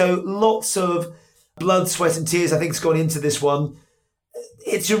cancelled. So lots of blood, sweat and tears, I think, has gone into this one.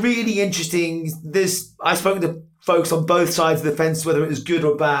 It's a really interesting, I've spoken to folks on both sides of the fence, whether it was good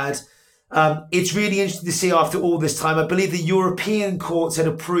or bad. It's really interesting to see after all this time. I believe the European courts had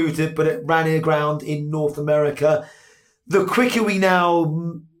approved it, but it ran aground in North America. The quicker we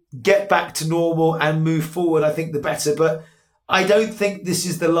now get back to normal and move forward, I think the better. But I don't think this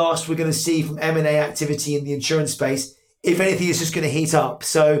is the last we're going to see from M&A activity in the insurance space. If anything, it's just going to heat up.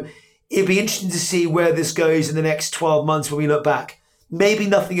 So it'd be interesting to see where this goes in the next 12 months when we look back. Maybe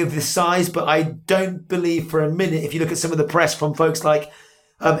nothing of this size, but I don't believe for a minute, if you look at some of the press from folks like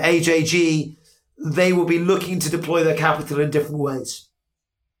AJG, they will be looking to deploy their capital in different ways.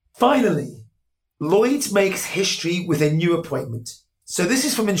 Finally, Lloyd's makes history with a new appointment. So this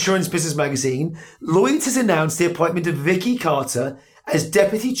is from Insurance Business Magazine. Lloyd's has announced the appointment of Vicky Carter as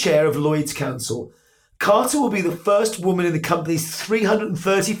Deputy Chair of Lloyd's Council. Carter will be the first woman in the company's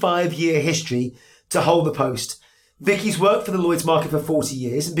 335-year history to hold the post. Vicky's worked for the Lloyd's market for 40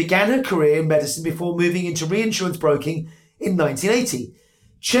 years and began her career in medicine before moving into reinsurance broking in 1980.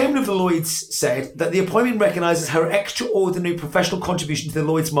 Chairman of the Lloyd's said that the appointment recognises her extraordinary professional contribution to the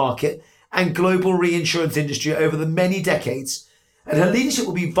Lloyd's market and global reinsurance industry over the many decades, and her leadership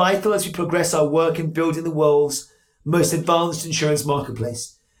will be vital as we progress our work in building the world's most advanced insurance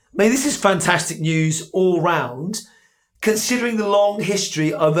marketplace. I mean, this is fantastic news all round, considering the long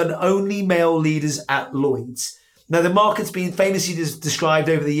history of an only male leaders at Lloyd's. Now, the market's been famously described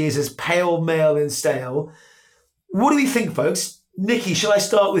over the years as pale, male and stale. What do we think, folks? Nikki, shall I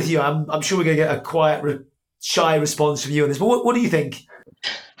start with you? I'm sure we're going to get a quiet, shy response from you on this, but what do you think?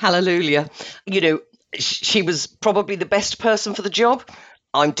 Hallelujah. You know, she was probably the best person for the job.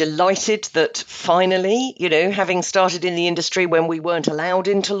 I'm delighted that finally, having started in the industry when we weren't allowed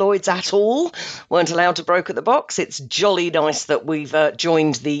into Lloyd's at all, weren't allowed to broker the box, it's jolly nice that we've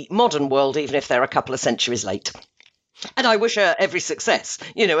joined the modern world, even if they're a couple of centuries late. And I wish her every success,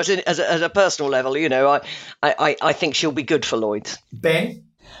 at a personal level. I think she'll be good for Lloyd's. Ben?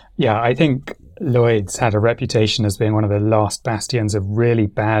 Yeah, I think Lloyd's had a reputation as being one of the last bastions of really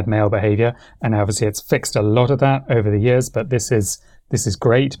bad male behaviour, and obviously it's fixed a lot of that over the years, but this is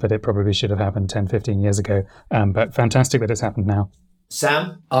great, but it probably should have happened 10, 15 years ago. But fantastic that it's happened now.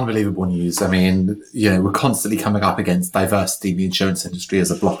 Sam? Unbelievable news. I mean, we're constantly coming up against diversity in the insurance industry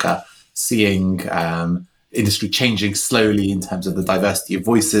as a blocker, seeing industry changing slowly in terms of the diversity of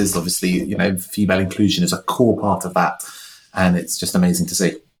voices. Obviously, female inclusion is a core part of that, and it's just amazing to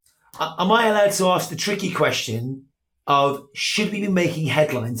see. Am I allowed to ask the tricky question of should we be making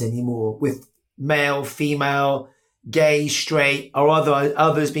headlines anymore with male, female, gay, straight, or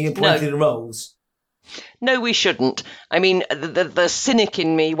others being appointed in roles? No, we shouldn't. I mean, the cynic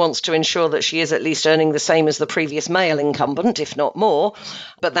in me wants to ensure that she is at least earning the same as the previous male incumbent, if not more.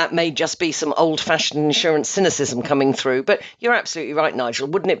 But that may just be some old-fashioned insurance cynicism coming through. But you're absolutely right, Nigel.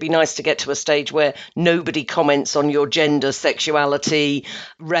 Wouldn't it be nice to get to a stage where nobody comments on your gender, sexuality,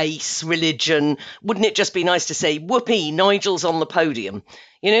 race, religion? Wouldn't it just be nice to say, whoopee, Nigel's on the podium?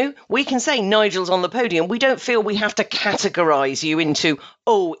 We can say Nigel's on the podium. We don't feel we have to categorise you into,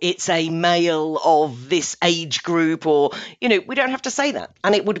 it's a male of this age group, or, we don't have to say that.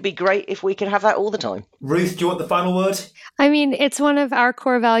 And it would be great if we could have that all the time. Ruth, do you want the final word? I mean, it's one of our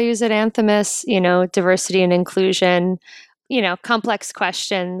core values at Anthemis, diversity and inclusion, complex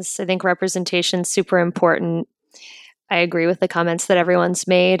questions. I think representation is super important. I agree with the comments that everyone's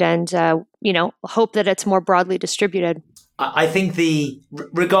made and, hope that it's more broadly distributed. I think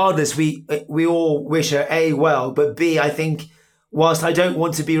regardless, we all wish her A, well, but B, I think whilst I don't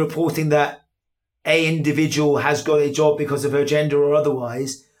want to be reporting that a individual has got a job because of her gender or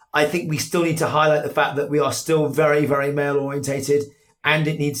otherwise, I think we still need to highlight the fact that we are still very, very male orientated and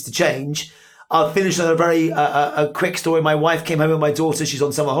it needs to change. I'll finish on a very a quick story. My wife came home with my daughter. She's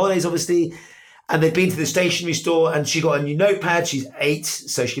on summer holidays, obviously, and they've been to the stationery store and she got a new notepad. She's 8,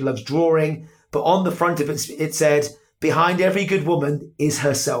 so she loves drawing. But on the front of it, it said, "Behind every good woman is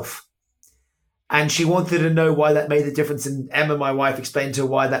herself." And she wanted to know why that made a difference. And Emma, my wife, explained to her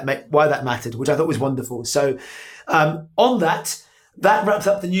why that mattered, which I thought was wonderful. So on that wraps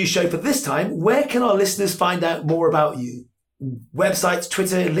up the news show for this time. Where can our listeners find out more about you? Websites,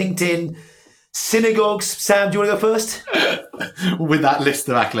 Twitter, LinkedIn, synagogues. Sam, do you want to go first? With that list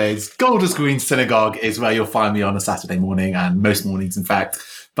of accolades, Golders Green Synagogue is where you'll find me on a Saturday morning, and most mornings, in fact.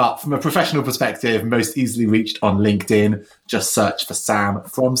 But from a professional perspective, most easily reached on LinkedIn. Just search for Sam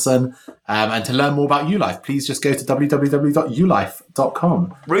Fromson. And to learn more about ULife, please just go to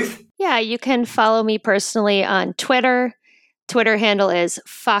www.ulife.com. Ruth? Yeah, you can follow me personally on Twitter. Twitter handle is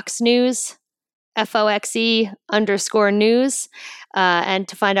Fox News, FOXE_news. And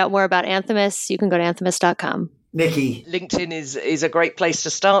to find out more about Anthemis, you can go to anthemis.com. Nikki? LinkedIn is a great place to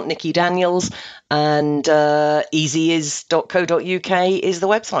start. Nikki Daniels, and easyis.co.uk is the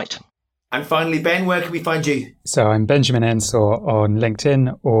website. And finally, Ben, where can we find you? So I'm Benjamin Ensor on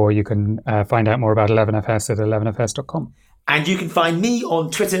LinkedIn, or you can find out more about 11FS at 11FS.com. And you can find me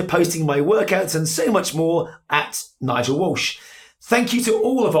on Twitter posting my workouts and so much more at Nigel Walsh. Thank you to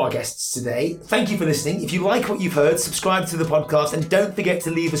all of our guests today. Thank you for listening. If you like what you've heard, subscribe to the podcast and don't forget to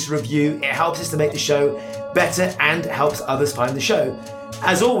leave us a review. It helps us to make the show better and helps others find the show.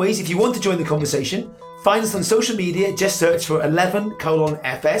 As always, if you want to join the conversation, find us on social media. Just search for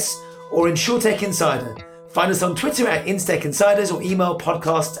 11:FS or InsurTech Insider. Find us on Twitter at InStech Insiders or email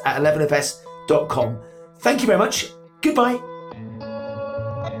podcasts@11fs.com. Thank you very much. Goodbye.